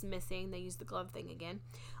that she's missing, they used the glove thing again,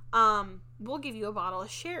 we'll give you a bottle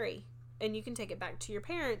of sherry and you can take it back to your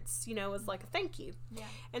parents, you know, as like a thank you. Yeah.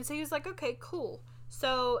 And so he was like, okay, cool.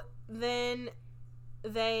 So then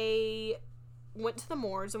they went to the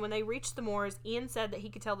moors, and when they reached the moors, Ian said that he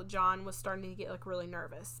could tell that John was starting to get like really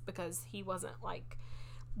nervous because he wasn't like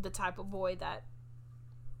the type of boy that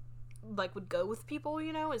like would go with people,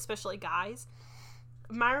 you know, especially guys.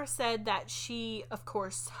 Myra said that she, of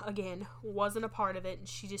course, again, wasn't a part of it, and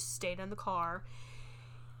she just stayed in the car.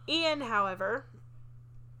 Ian, however,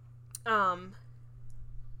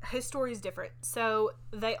 his story is different. So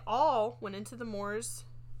they all went into the moors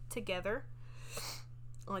together,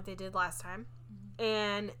 like they did last time,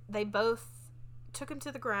 and they both took him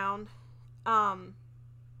to the ground.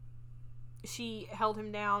 She held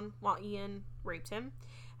him down while Ian raped him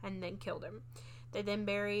and then killed him. They then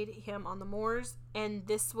buried him on the moors, and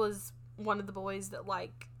this was one of the boys that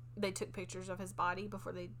like they took pictures of his body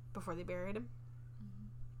before they buried him.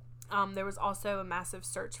 There was also a massive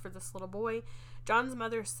search for this little boy. John's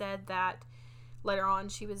mother said that later on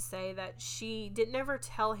she would say that she didn't ever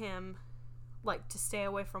tell him like to stay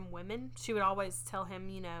away from women. She would always tell him,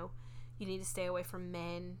 you know, you need to stay away from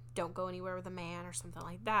men, don't go anywhere with a man or something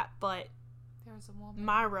like that. But there was a woman.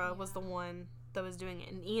 Myra was the one that was doing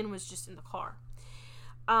it, and Ian was just in the car.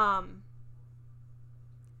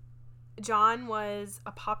 John was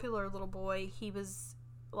a popular little boy. He was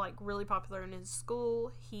like really popular in his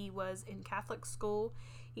school. He was in Catholic school.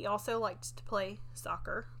 He also liked to play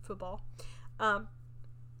soccer, football.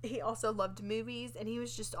 He also loved movies, and he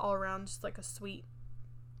was just all around just like a sweet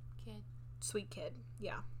kid.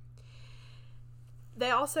 Yeah. They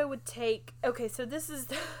also would take, okay, so this is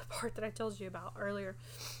the part that I told you about earlier.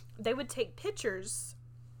 They would take pictures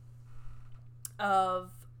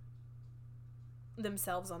of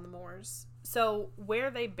themselves on the moors. So where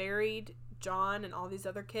they buried John and all these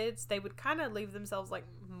other kids, they would kind of leave themselves like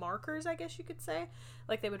markers, I guess you could say.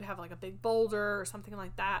 Like they would have like a big boulder or something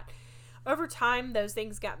like that. Over time, those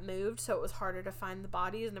things got moved, so it was harder to find the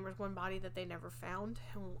bodies, and there was one body that they never found.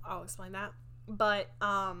 I'll explain that. But,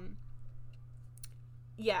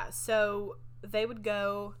 yeah, so they would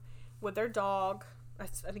go with their dog. I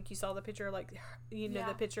think you saw the picture, like, you know,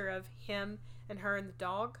 the picture of him and her and the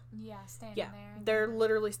dog? Yeah, standing there. They're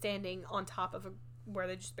literally standing on top of where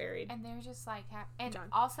they just buried. And they're just like, and John.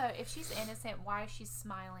 Also, if she's innocent, why is she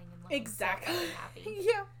smiling and looking Exactly. so happy?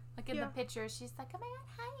 Yeah. Like in the picture, she's like, oh my god,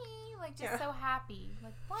 hi. Like just so happy.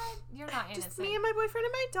 Like, what? You're not innocent. Just me and my boyfriend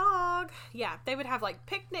and my dog. Yeah, they would have like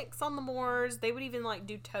picnics on the moors. They would even like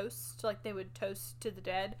do toast. Like they would toast to the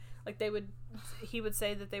dead. Like he would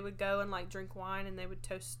say that they would go and like drink wine and they would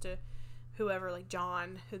toast to whoever, like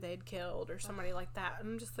John, who they had killed or somebody like that.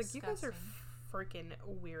 And I'm just like, disgusting. You guys are freaking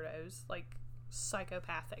weirdos. Like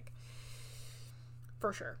psychopathic.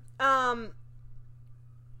 For sure. So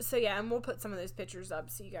yeah, and we'll put some of those pictures up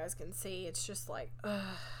so you guys can see. It's just like,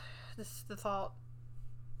 the thought,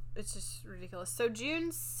 it's just ridiculous. So June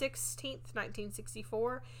 16th,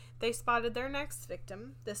 1964, they spotted their next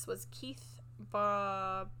victim. This was Keith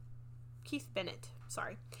Bennett.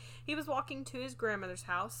 Sorry. He was walking to his grandmother's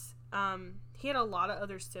house. He had a lot of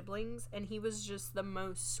other siblings, and he was just the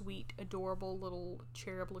most sweet, adorable little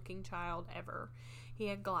cherub-looking child ever. He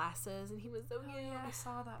had glasses, and he was so cute. Yeah, I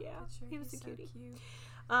saw that picture. He was a so cutie. Cute.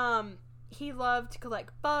 He loved to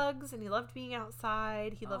collect bugs, and he loved being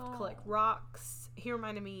outside. He loved to collect rocks. He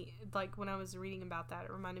reminded me, like, when I was reading about that,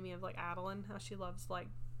 it reminded me of, like, Adeline, how she loves, like,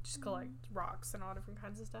 just collect rocks and all different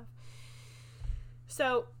kinds of stuff.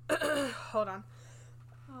 So, hold on.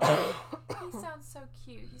 Oh, he sounds so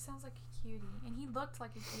cute. He sounds like a cutie. And he looked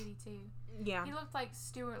like a cutie, too. Yeah. He looked like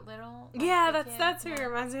Stuart Little. Like yeah, that's who he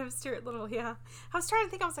reminds me of, Stuart Little, yeah. I was trying to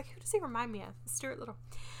think, I was like, who does he remind me of? Stuart Little.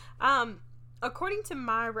 According to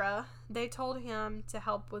Myra, they told him to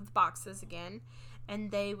help with boxes again,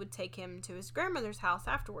 and they would take him to his grandmother's house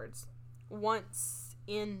afterwards. Once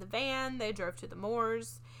in the van, they drove to the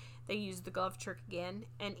moors. They used the glove trick again,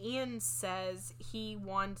 and Ian says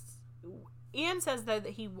though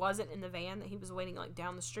that he wasn't in the van, that he was waiting like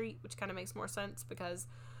down the street, which kind of makes more sense because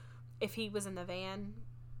if he was in the van,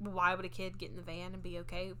 why would a kid get in the van and be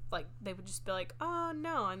okay? Like they would just be like, oh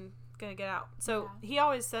no, I'm gonna get out. So he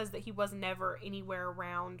always says that he was never anywhere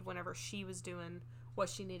around whenever she was doing what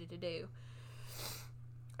she needed to do.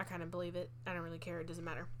 I kind of believe it. I don't really care. It doesn't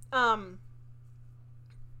matter.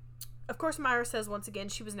 Of course, Myra says once again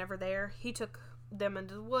she was never there. He took them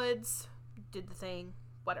into the woods, did the thing,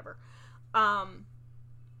 whatever.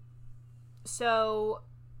 So,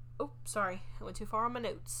 oh, sorry, I went too far on my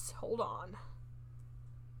notes. Hold on.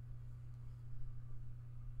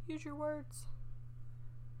 Use your words.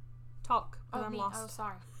 Talk, because I'm me. lost. Oh,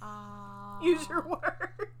 sorry. Use your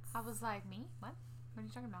words. I was like, me? What? What are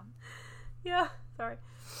you talking about? Yeah, sorry.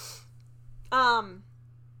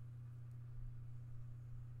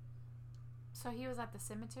 So he was at the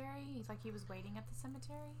cemetery? He's like, he was waiting at the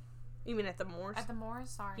cemetery? You mean at the Moors? At the Moors?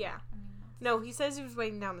 Sorry. Yeah. I mean, No, he says he was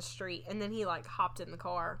waiting down the street, and then he, like, hopped in the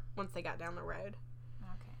car once they got down the road.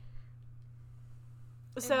 okay.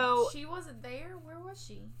 So... And she wasn't there? Where was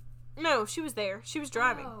she? No, she was there. She was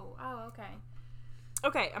driving. Oh, okay.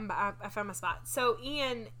 Okay, I found my spot. So,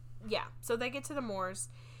 Ian... Yeah, so they get to the Moors,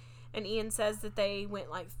 and Ian says that they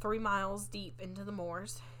went, like, 3 miles deep into the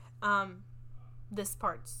Moors. This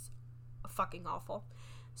part's fucking awful.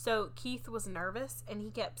 So Keith was nervous, and he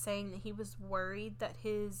kept saying that he was worried that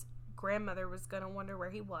his grandmother was going to wonder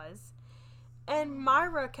where he was. And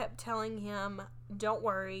Myra kept telling him, don't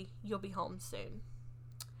worry, you'll be home soon.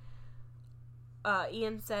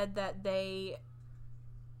 Ian said that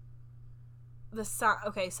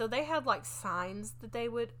so they had like signs that they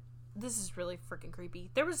would, this is really freaking creepy.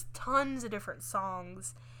 There was tons of different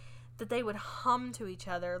songs that they would hum to each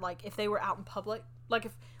other, like if they were out in public. Like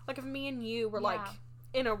if me and you were like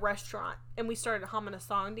in a restaurant and we started humming a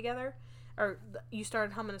song together, or you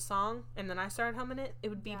started humming a song and then I started humming it, it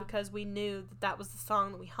would be because we knew that was the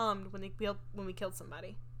song that we hummed when we killed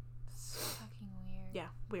somebody. So fucking weird. Yeah,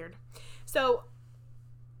 weird. So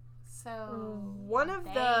one of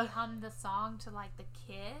they hummed the song to like the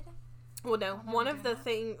kid. Well, no, one of the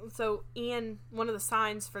things. So Ian, one of the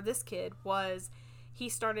signs for this kid was he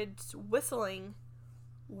started whistling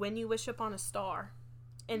 "When You Wish Upon a Star."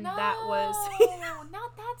 And that was...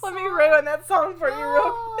 not that song. Let me ruin that song for you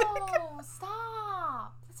real quick. No,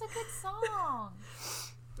 stop. That's a good song.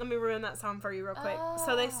 Let me ruin that song for you real quick.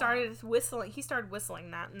 So they started whistling. He started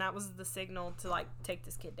whistling that, and that was the signal to, like, take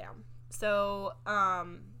this kid down. So,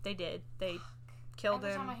 they did. They killed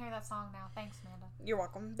him. Every time I hear that song now. Thanks, Amanda. You're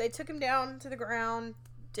welcome. They took him down to the ground,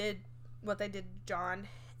 did what they did to John,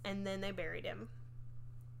 and then they buried him.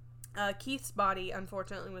 Keith's body,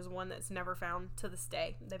 unfortunately, was one that's never found to this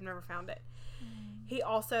day. They've never found it. He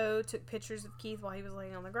also took pictures of Keith while he was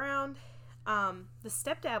laying on the ground. The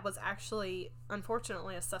stepdad was actually,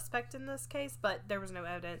 unfortunately, a suspect in this case, but there was no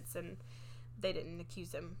evidence, and they didn't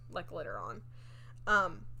accuse him, like, later on.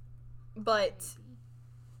 But,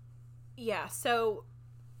 yeah, so,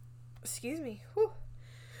 excuse me. Whew.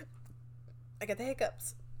 I got the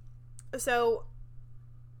hiccups. So,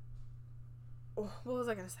 what was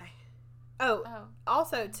I going to say? Oh,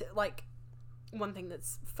 also, like, one thing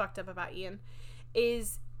that's fucked up about Ian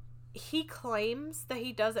is he claims that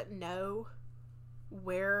he doesn't know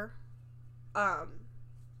where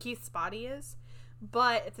Keith's body is,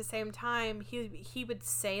 but at the same time, he would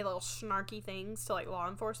say little snarky things to, like, law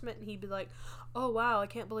enforcement, and he'd be like, oh, wow, I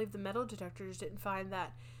can't believe the metal detectors didn't find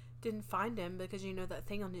him because, you know, that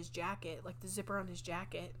thing on his jacket, like the zipper on his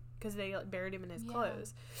jacket, because they, like, buried him in his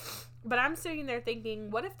clothes. But I'm sitting there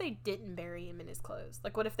thinking, what if they didn't bury him in his clothes?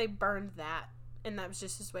 Like, what if they burned that, and that was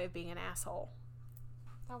just his way of being an asshole?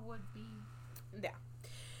 That would be. Yeah.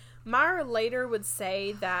 Myra later would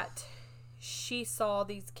say that she saw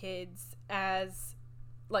these kids as,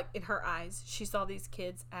 like, in her eyes, she saw these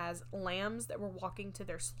kids as lambs that were walking to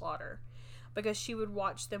their slaughter, because she would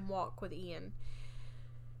watch them walk with Ian.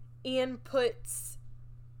 Ian puts,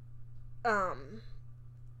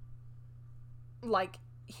 like,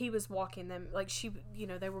 he was walking them, like, she, you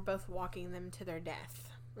know, they were both walking them to their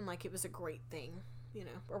death, and, like, it was a great thing, you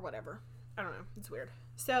know, or whatever. I don't know, it's weird.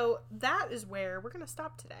 So, that is where we're gonna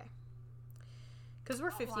stop today, because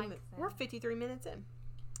we're 53 minutes in.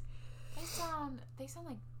 They sound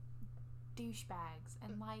like douchebags,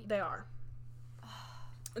 and, like, they are.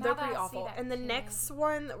 They're pretty awful. And the next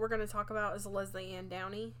one that we're going to talk about is Leslie Ann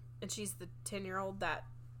Downey, and she's the 10-year-old that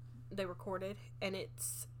they recorded, and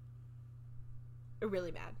it's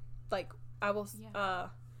really bad. Like, I will,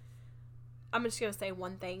 I'm just going to say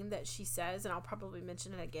one thing that she says, and I'll probably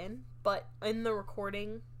mention it again, but in the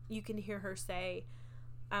recording, you can hear her say,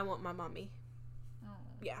 I want my mommy. Oh.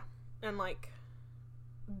 Yeah. And, like,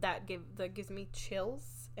 that gives me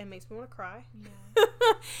chills and makes me want to cry. Yeah.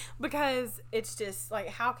 Because it's just, like,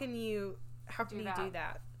 how can you do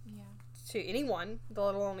that? Yeah. To anyone,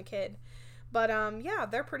 let alone a kid. But, yeah,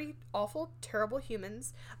 they're pretty awful, terrible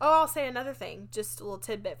humans. Oh, I'll say another thing, just a little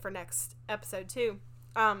tidbit for next episode, too.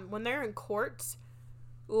 When they're in court,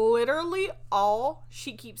 literally all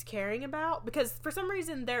she keeps caring about, because for some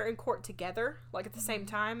reason they're in court together, like, at the same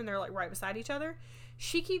time, and they're, like, right beside each other.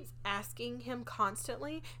 she keeps asking him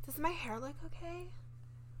constantly, does my hair look okay?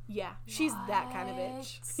 Yeah, she's that kind of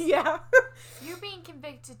bitch. Yeah. You're being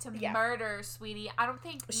convicted to Yeah. murder, sweetie. I don't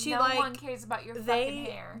think She, no like, one cares about your fucking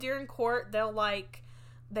hair. During court, they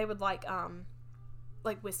would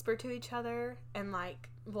whisper to each other and, like,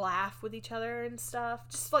 laugh with each other and stuff.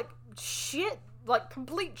 Just, like, shit, like,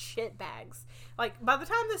 complete shit bags. Like, by the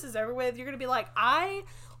time this is over with, you're gonna be like, I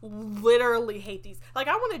literally hate these. Like,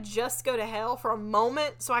 I want to just go to hell for a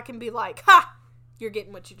moment so I can be like, ha! You're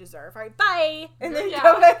getting what you deserve. All right, bye! And then Yeah.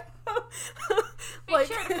 go back. Make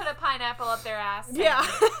sure to put a pineapple up their ass. Yeah.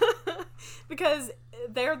 Because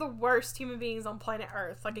they're the worst human beings on planet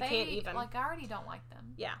Earth. Like, I can't even. Like, I already don't like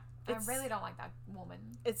them. Yeah. I really don't like that woman.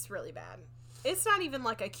 It's really bad. It's not even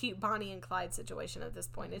like a cute Bonnie and Clyde situation at this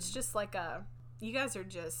point. It's just like you guys are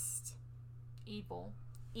just evil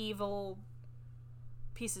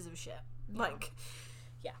pieces of shit. Yeah. Like,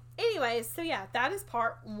 yeah. Anyways, so yeah, that is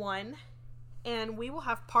part 1. And we will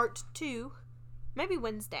have part 2 maybe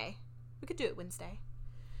Wednesday. We could do it Wednesday.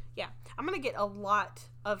 Yeah. I'm going to get a lot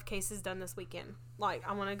of cases done this weekend. Like,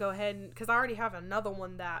 I want to go ahead and, because I already have another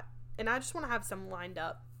one and I just want to have some lined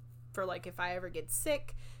up for, like, if I ever get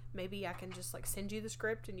sick, maybe I can just, like, send you the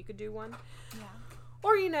script and you could do one. Yeah.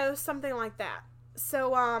 Or, something like that.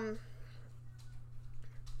 So,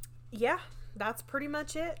 yeah, that's pretty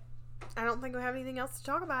much it. I don't think we have anything else to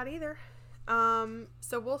talk about either.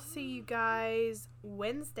 So we'll see you guys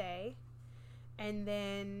Wednesday, and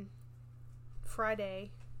then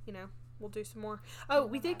Friday, we'll do some more. Oh,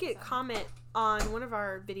 we did get a comment on one of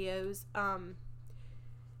our videos,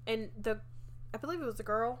 and I believe it was a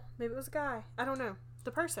girl, maybe it was a guy, I don't know,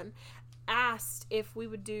 the person asked if we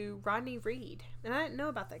would do Rodney Reed, and I didn't know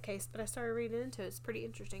about that case, but I started reading into it. It's pretty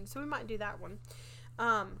interesting, so we might do that one.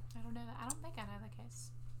 I don't know that. I don't think I know the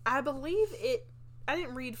case. I believe it. I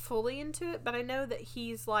didn't read fully into it, but I know that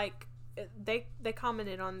he's like, they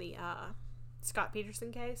commented on the Scott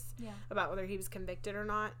Peterson case, about whether he was convicted or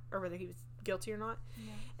not, or whether he was guilty or not.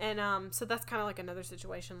 Yeah. And so that's kind of like another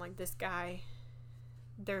situation. Like, this guy,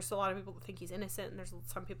 there's a lot of people that think he's innocent, and there's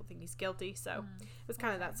some people think he's guilty. So it was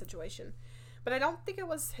kind of that situation. But I don't think it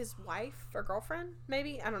was his wife or girlfriend.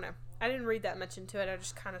 Maybe, I don't know. I didn't read that much into it. I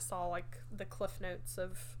just kind of saw like the cliff notes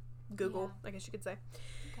of Google, I guess you could say.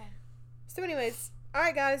 Okay. So anyways, all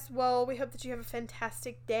right, guys. Well, we hope that you have a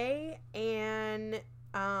fantastic day, and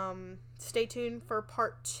stay tuned for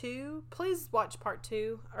part 2. Please watch part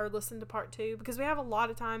 2 or listen to part 2, because we have a lot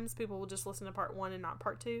of times people will just listen to part 1 and not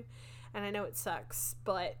part 2, and I know it sucks,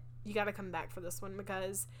 but you got to come back for this one,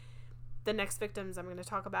 because the next victims I'm going to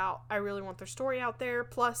talk about, I really want their story out there.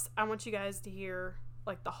 Plus, I want you guys to hear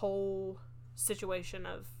like the whole situation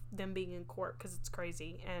of them being in court, because it's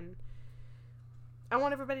crazy, and I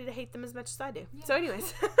want everybody to hate them as much as I do. Yeah. So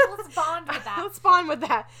anyways. Let's bond with that. Let's bond with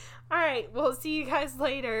that. All right. We'll see you guys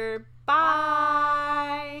later.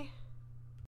 Bye.